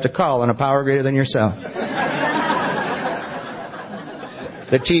later have to call on a power greater than yourself.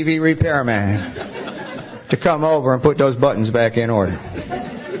 The TV repairman. To come over and put those buttons back in order.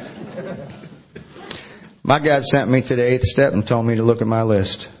 My God sent me to the 8th step and told me to look at my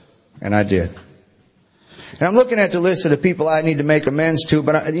list. And I did. And I'm looking at the list of the people I need to make amends to.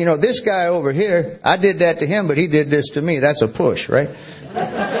 But, this guy over here, I did that to him, but he did this to me. That's a push, right?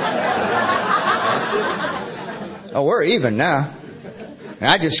 Oh, we're even now. And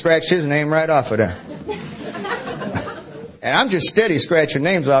I just scratched his name right off of there. And I'm just steady scratching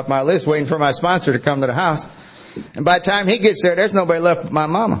names off my list, waiting for my sponsor to come to the house. And by the time he gets there, there's nobody left but my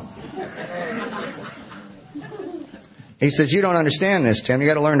mama. He says, you don't understand this, Tim. You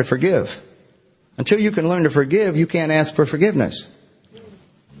got to learn to forgive. Until you can learn to forgive, you can't ask for forgiveness.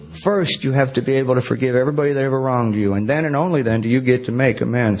 First, you have to be able to forgive everybody that ever wronged you. And then and only then do you get to make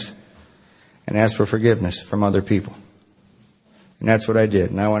amends and ask for forgiveness from other people. And that's what I did.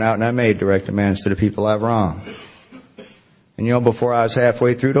 And I went out and I made direct amends to the people I've wronged. And you know, before I was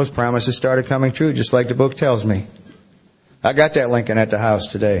halfway through, those promises started coming true, just like the book tells me. I got that Lincoln at the house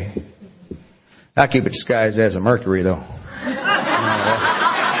today. I keep it disguised as a Mercury, though.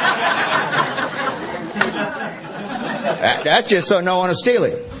 That's just so no one will steal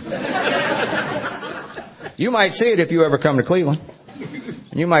it. You might see it if you ever come to Cleveland.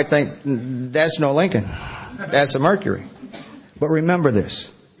 And you might think, that's no Lincoln. That's a Mercury. But remember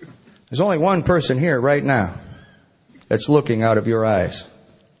this. There's only one person here right now that's looking out of your eyes.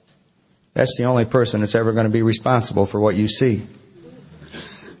 That's the only person that's ever going to be responsible for what you see.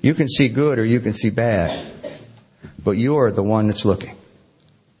 You can see good or you can see bad. But you're the one that's looking.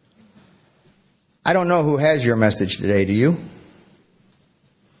 I don't know who has your message today, do you?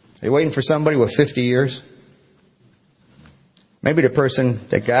 Are you waiting for somebody with 50 years? Maybe the person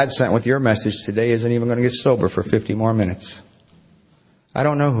that God sent with your message today isn't even going to get sober for 50 more minutes. I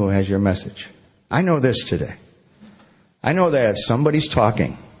don't know who has your message. I know this today. I know that if somebody's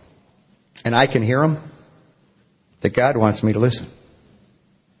talking and I can hear them, that God wants me to listen.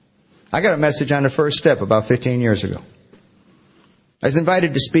 I got a message on the first step about 15 years ago. I was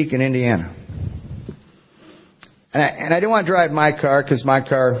invited to speak in Indiana. And I didn't want to drive my car because my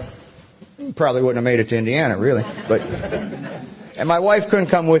car probably wouldn't have made it to Indiana, really. And my wife couldn't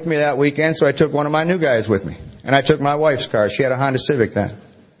come with me that weekend, so I took one of my new guys with me. And I took my wife's car. She had a Honda Civic then.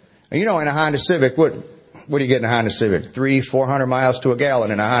 And you know, in a Honda Civic, what do you get in a Honda Civic? 400 miles to a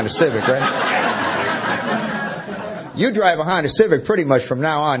gallon in a Honda Civic, right? You drive a Honda Civic pretty much from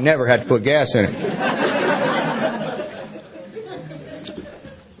now on, never had to put gas in it.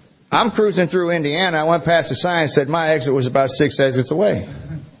 I'm cruising through Indiana. I went past the sign that said my exit was about 6 exits away.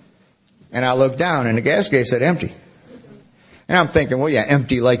 And I looked down and the gas gauge said empty. And I'm thinking, well, yeah,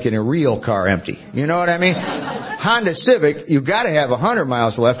 empty like in a real car empty. You know what I mean? Honda Civic, you got to have 100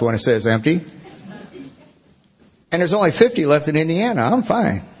 miles left when it says empty. And there's only 50 left in Indiana. I'm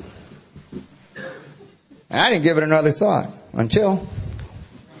fine. And I didn't give it another thought until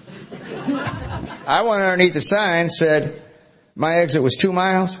I went underneath the sign, said my exit was 2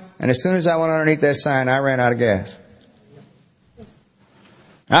 miles. And as soon as I went underneath that sign, I ran out of gas.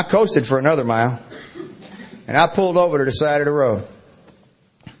 I coasted for another mile. And I pulled over to the side of the road.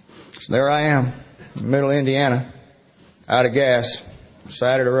 So there I am, in the middle of Indiana, out of gas,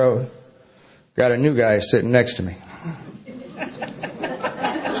 side of the road. Got a new guy sitting next to me.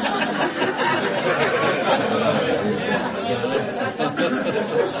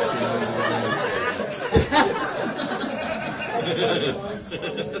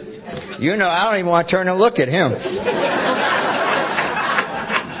 You know, I don't even want to turn and look at him.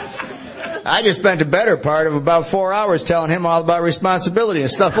 I just spent the better part of about 4 hours telling him all about responsibility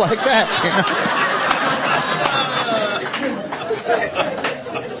and stuff like that.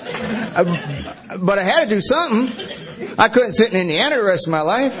 You know? But I had to do something. I couldn't sit in Indiana the rest of my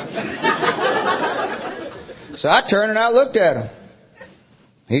life. So I turned and I looked at him.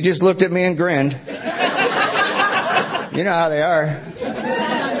 He just looked at me and grinned. You know how they are.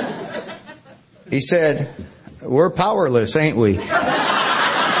 He said, "We're powerless, ain't we?"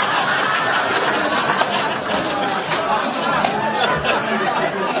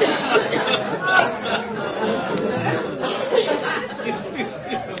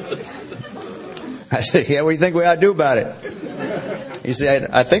 I said, "Yeah, what do you think we ought to do about it?" He said,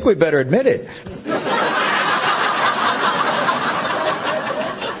 "I think we better admit it."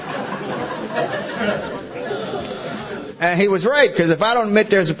 And he was right, because if I don't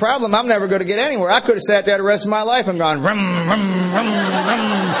admit there's a problem, I'm never going to get anywhere. I could have sat there the rest of my life and gone, rum, rum, rum, rum.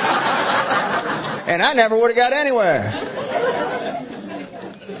 And I never would have got anywhere.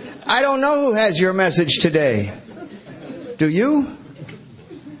 I don't know who has your message today. Do you?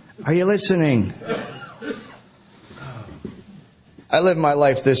 Are you listening? I live my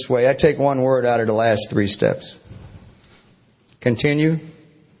life this way. I take one word out of the last 3 steps. Continue,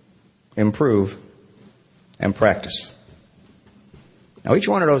 improve, and practice. Now, each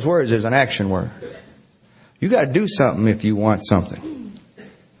one of those words is an action word. You got to do something if you want something.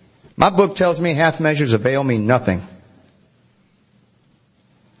 My book tells me half measures avail me nothing.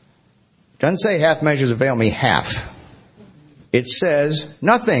 It doesn't say half measures avail me half. It says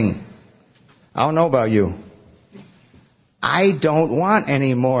nothing. I don't know about you. I don't want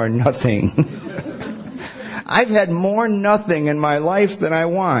any more nothing. I've had more nothing in my life than I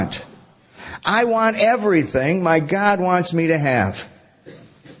want. I want everything my God wants me to have.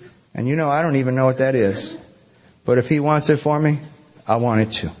 And I don't even know what that is. But if He wants it for me, I want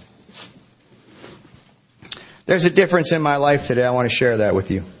it too. There's a difference in my life today. I want to share that with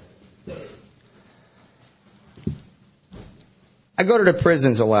you. I go to the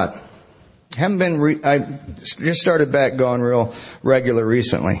prisons a lot. I just started back going real regular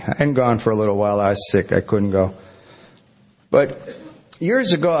recently. I hadn't gone for a little while. I was sick. I couldn't go. But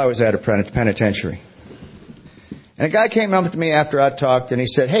years ago, I was at a penitentiary. And a guy came up to me after I talked and he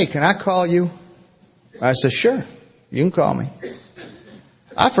said, "Hey, can I call you?" I said, "Sure, you can call me."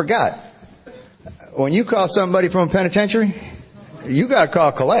 I forgot. When you call somebody from a penitentiary, you got to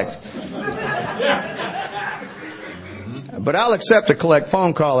call collect. But I'll accept a collect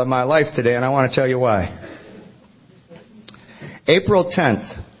phone call in my life today, and I want to tell you why. April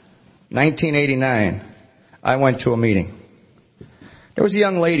 10th, 1989, I went to a meeting. There was a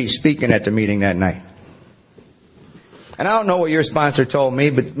young lady speaking at the meeting that night. And I don't know what your sponsor told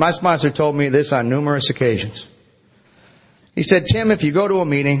me, but my sponsor told me this on numerous occasions. He said, "Tim, if you go to a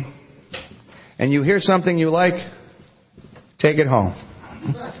meeting and you hear something you like, take it home."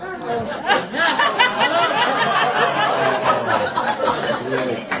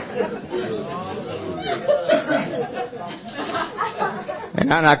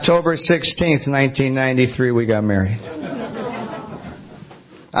 And on October 16th, 1993, we got married.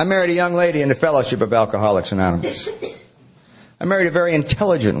 I married a young lady in the Fellowship of Alcoholics Anonymous. I married a very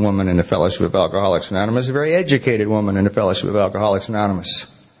intelligent woman in the Fellowship of Alcoholics Anonymous, a very educated woman in the Fellowship of Alcoholics Anonymous.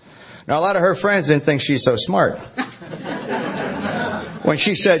 Now, a lot of her friends didn't think she's so smart when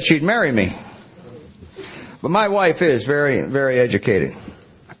she said she'd marry me. But my wife is very, very educated.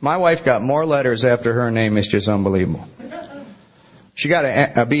 My wife got more letters after her name. It's just unbelievable. She got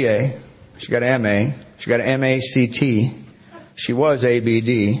a BA. She got an MA. She got an MACT. She was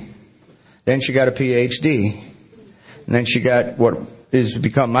ABD. Then she got a PhD. And then she got what is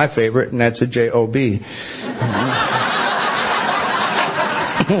become my favorite, and that's a JOB.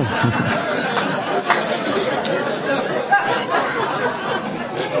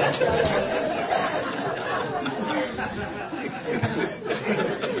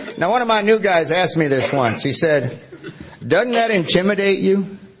 Now, one of my new guys asked me this once. He said, "Doesn't that intimidate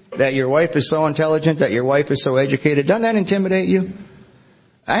you? That your wife is so intelligent, that your wife is so educated? Doesn't that intimidate you?"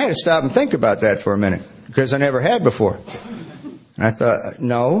 I had to stop and think about that for a minute, because I never had before. And I thought,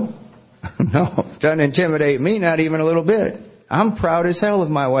 no, doesn't intimidate me, not even a little bit. I'm proud as hell of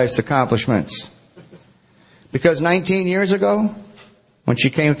my wife's accomplishments. Because 19 years ago, when she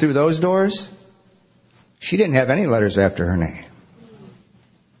came through those doors, she didn't have any letters after her name.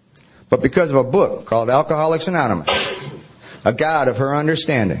 But because of a book called Alcoholics Anonymous, a God of her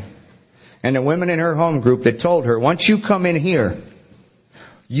understanding, and the women in her home group that told her, "Once you come in here,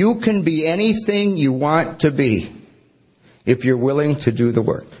 you can be anything you want to be if you're willing to do the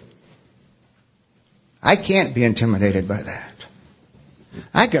work." I can't be intimidated by that.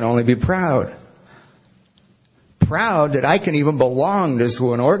 I can only be proud. Proud that I can even belong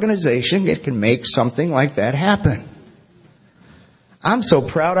to an organization that can make something like that happen. I'm so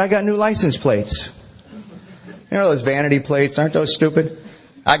proud I got new license plates. You know those vanity plates? Aren't those stupid?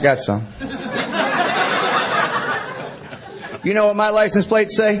 I got some. You know what my license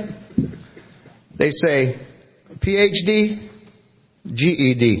plates say? They say PhD,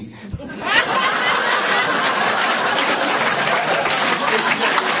 GED.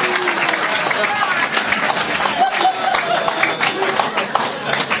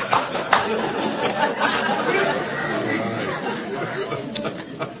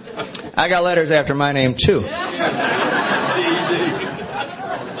 I got letters after my name too.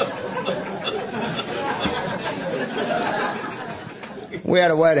 We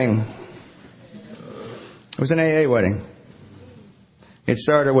had a wedding. It was an AA wedding. It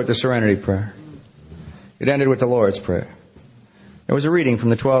started with the Serenity Prayer. It ended with the Lord's Prayer. There was a reading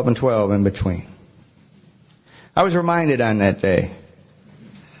from the 12 and 12 in between. I was reminded on that day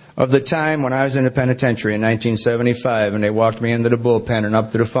of the time when I was in the penitentiary in 1975 and they walked me into the bullpen and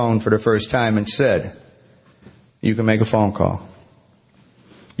up to the phone for the first time and said, "You can make a phone call.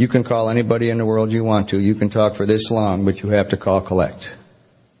 You can call anybody in the world you want to. You can talk for this long, but you have to call collect."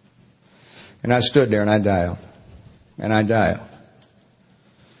 And I stood there and I dialed. And I dialed.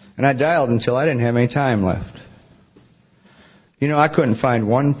 And I dialed until I didn't have any time left. You know, I couldn't find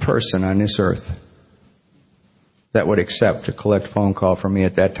one person on this earth that would accept a collect phone call from me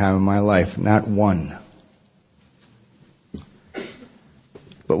at that time in my life. Not one.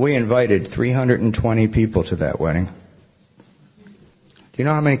 But we invited 320 people to that wedding. Do you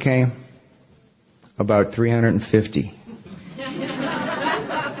know how many came? About 350.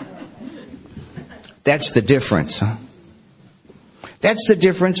 That's the difference, huh? That's the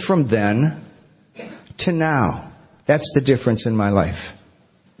difference from then to now. That's the difference in my life.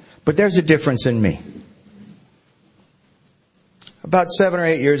 But there's a difference in me. About 7 or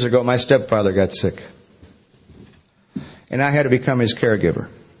 8 years ago, my stepfather got sick. And I had to become his caregiver.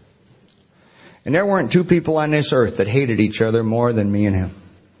 And there weren't two people on this earth that hated each other more than me and him.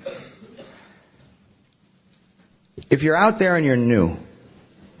 If you're out there and you're new,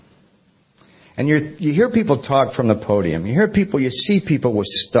 and you hear people talk from the podium, you see people with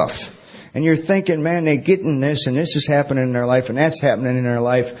stuff, and you're thinking, man, they're getting this, and this is happening in their life, and that's happening in their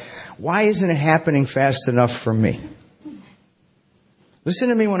life. Why isn't it happening fast enough for me? Listen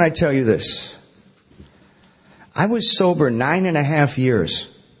to me when I tell you this. I was sober 9.5 years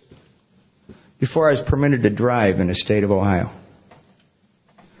before I was permitted to drive in the state of Ohio.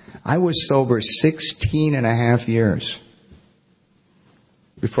 I was sober 16.5 years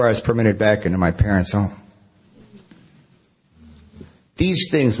before I was permitted back into my parents' home. These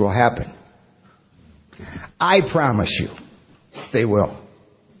things will happen. I promise you they will.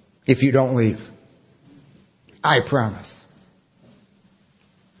 If you don't leave. I promise.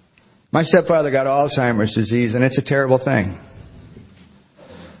 My stepfather got Alzheimer's disease, and it's a terrible thing.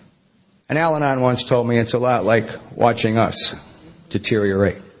 And Al-Anon once told me it's a lot like watching us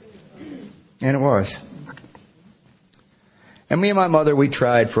deteriorate. And it was. And me and my mother, we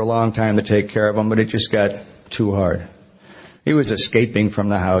tried for a long time to take care of him, but it just got too hard. He was escaping from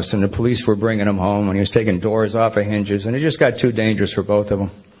the house, and the police were bringing him home, and he was taking doors off of hinges, and it just got too dangerous for both of them.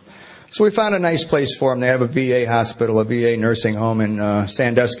 So we found a nice place for him. They have a VA hospital, a VA nursing home in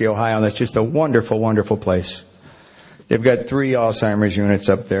Sandusky, Ohio. That's just a wonderful, wonderful place. They've got 3 Alzheimer's units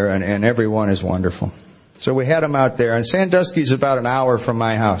up there, and every one is wonderful. So we had him out there, and Sandusky's about an hour from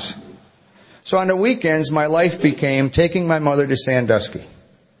my house. So on the weekends, my life became taking my mother to Sandusky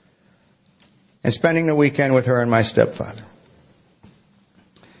and spending the weekend with her and my stepfather.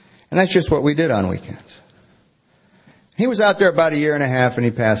 And that's just what we did on weekends. He was out there about 1.5 years, and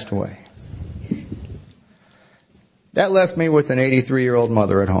he passed away. That left me with an 83-year-old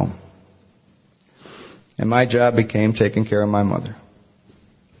mother at home. And my job became taking care of my mother.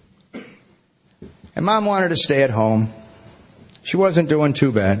 And Mom wanted to stay at home. She wasn't doing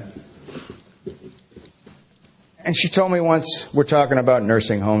too bad. And she told me once, we're talking about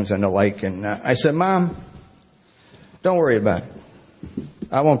nursing homes and the like, and I said, Mom, don't worry about it.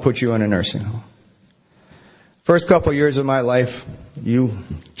 I won't put you in a nursing home. First couple years of my life, you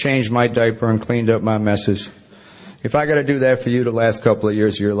changed my diaper and cleaned up my messes. If I got to do that for you the last couple of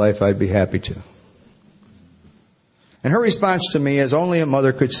years of your life, I'd be happy to. And her response to me, as only a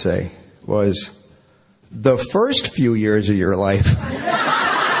mother could say, was, the first few years of your life.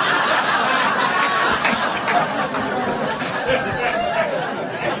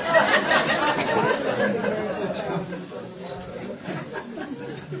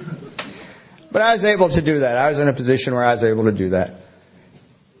 But I was able to do that. I was in a position where I was able to do that.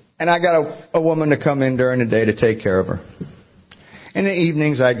 And I got a woman to come in during the day to take care of her. In the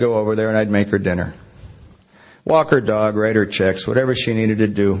evenings, I'd go over there and I'd make her dinner. Walk her dog, write her checks, whatever she needed to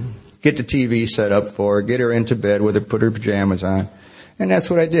do. Get the TV set up for her, get her into bed with her, put her pajamas on. And that's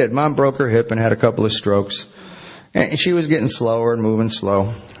what I did. Mom broke her hip and had a couple of strokes. And she was getting slower and moving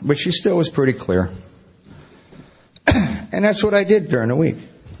slow. But she still was pretty clear. And that's what I did during the week.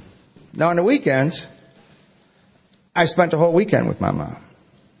 Now on the weekends, I spent the whole weekend with my mom.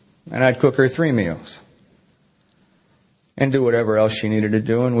 And I'd cook her 3 meals. And do whatever else she needed to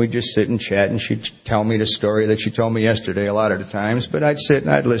do. And we'd just sit and chat, and she'd tell me the story that she told me yesterday a lot of the times. But I'd sit and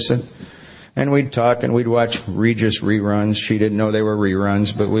I'd listen. And we'd talk and we'd watch Regis reruns. She didn't know they were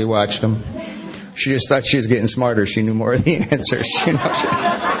reruns, but we watched them. She just thought she was getting smarter. She knew more of the answers. You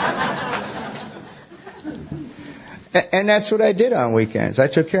know. And that's what I did on weekends. I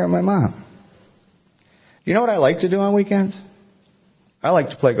took care of my mom. You know what I like to do on weekends? I like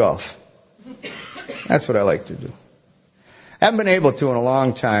to play golf. That's what I like to do. I haven't been able to in a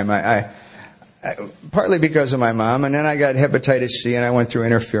long time. I partly because of my mom, and then I got hepatitis C, and I went through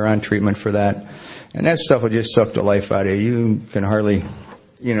interferon treatment for that. And that stuff will just suck the life out of you. You can hardly,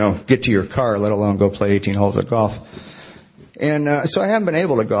 get to your car, let alone go play 18 holes of golf. And so I haven't been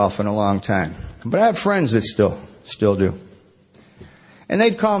able to golf in a long time. But I have friends that still do. And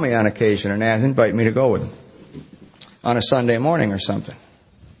they'd call me on occasion and invite me to go with them on a Sunday morning or something.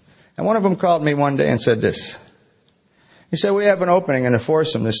 And one of them called me one day and said this. He said, we have an opening in a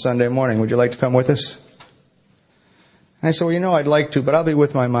foursome this Sunday morning. Would you like to come with us? And I said, well, I'd like to, but I'll be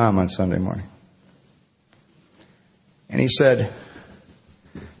with my mom on Sunday morning. And he said,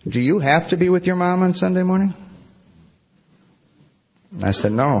 do you have to be with your mom on Sunday morning? I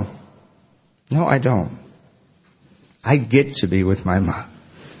said, no. No, I don't. I get to be with my mom.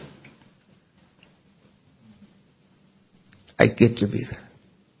 I get to be there.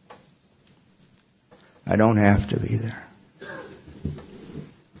 I don't have to be there.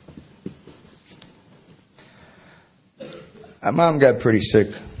 My mom got pretty sick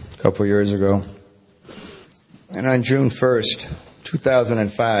a couple years ago. And on June 1st,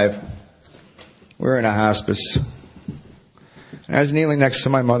 2005, we were in a hospice. And I was kneeling next to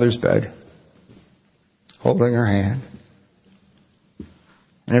my mother's bed, holding her hand.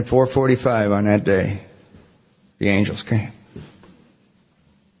 And at 4:45 on that day, the angels came.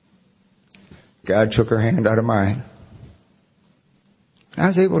 God took her hand out of mine. I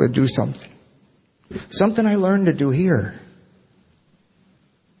was able to do something. Something I learned to do here.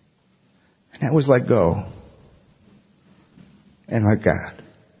 And that was let go. And let God.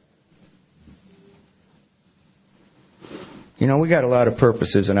 You know, we got a lot of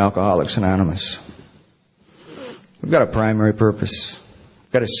purposes in Alcoholics Anonymous. We've got a primary purpose.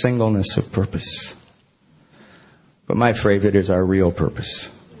 We've got a singleness of purpose. But my favorite is our real purpose.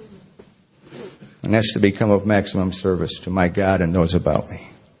 And that's to become of maximum service to my God and those about me.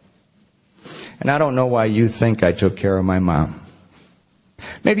 And I don't know why you think I took care of my mom.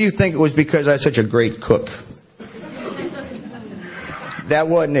 Maybe you think it was because I was such a great cook. That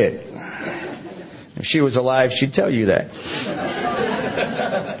wasn't it. If she was alive, she'd tell you that.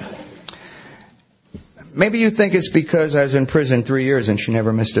 Maybe you think it's because I was in prison 3 years and she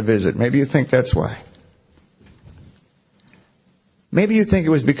never missed a visit. Maybe you think that's why. Maybe you think it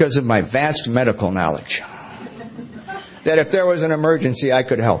was because of my vast medical knowledge. That if there was an emergency, I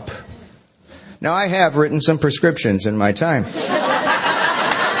could help. Now, I have written some prescriptions in my time.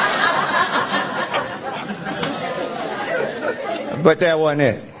 But that wasn't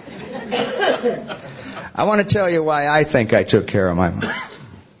it. I want to tell you why I think I took care of my mom.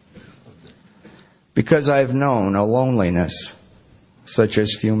 Because I've known a loneliness such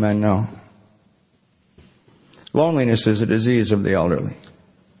as few men know. Loneliness is a disease of the elderly.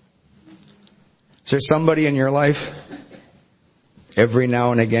 Is there somebody in your life, every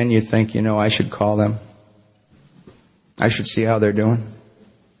now and again you think, you know, I should call them? I should see how they're doing?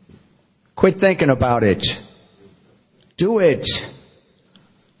 Quit thinking about it. Do it.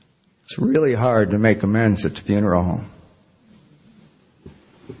 It's really hard to make amends at the funeral home.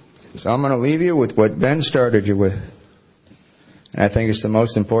 So I'm going to leave you with what Ben started you with. And I think it's the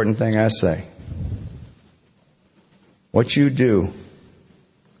most important thing I say. What you do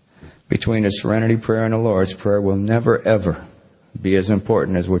between the Serenity Prayer and the Lord's Prayer will never, ever be as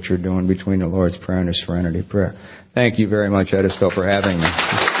important as what you're doing between the Lord's Prayer and the Serenity Prayer. Thank you very much, Edisto, for having me.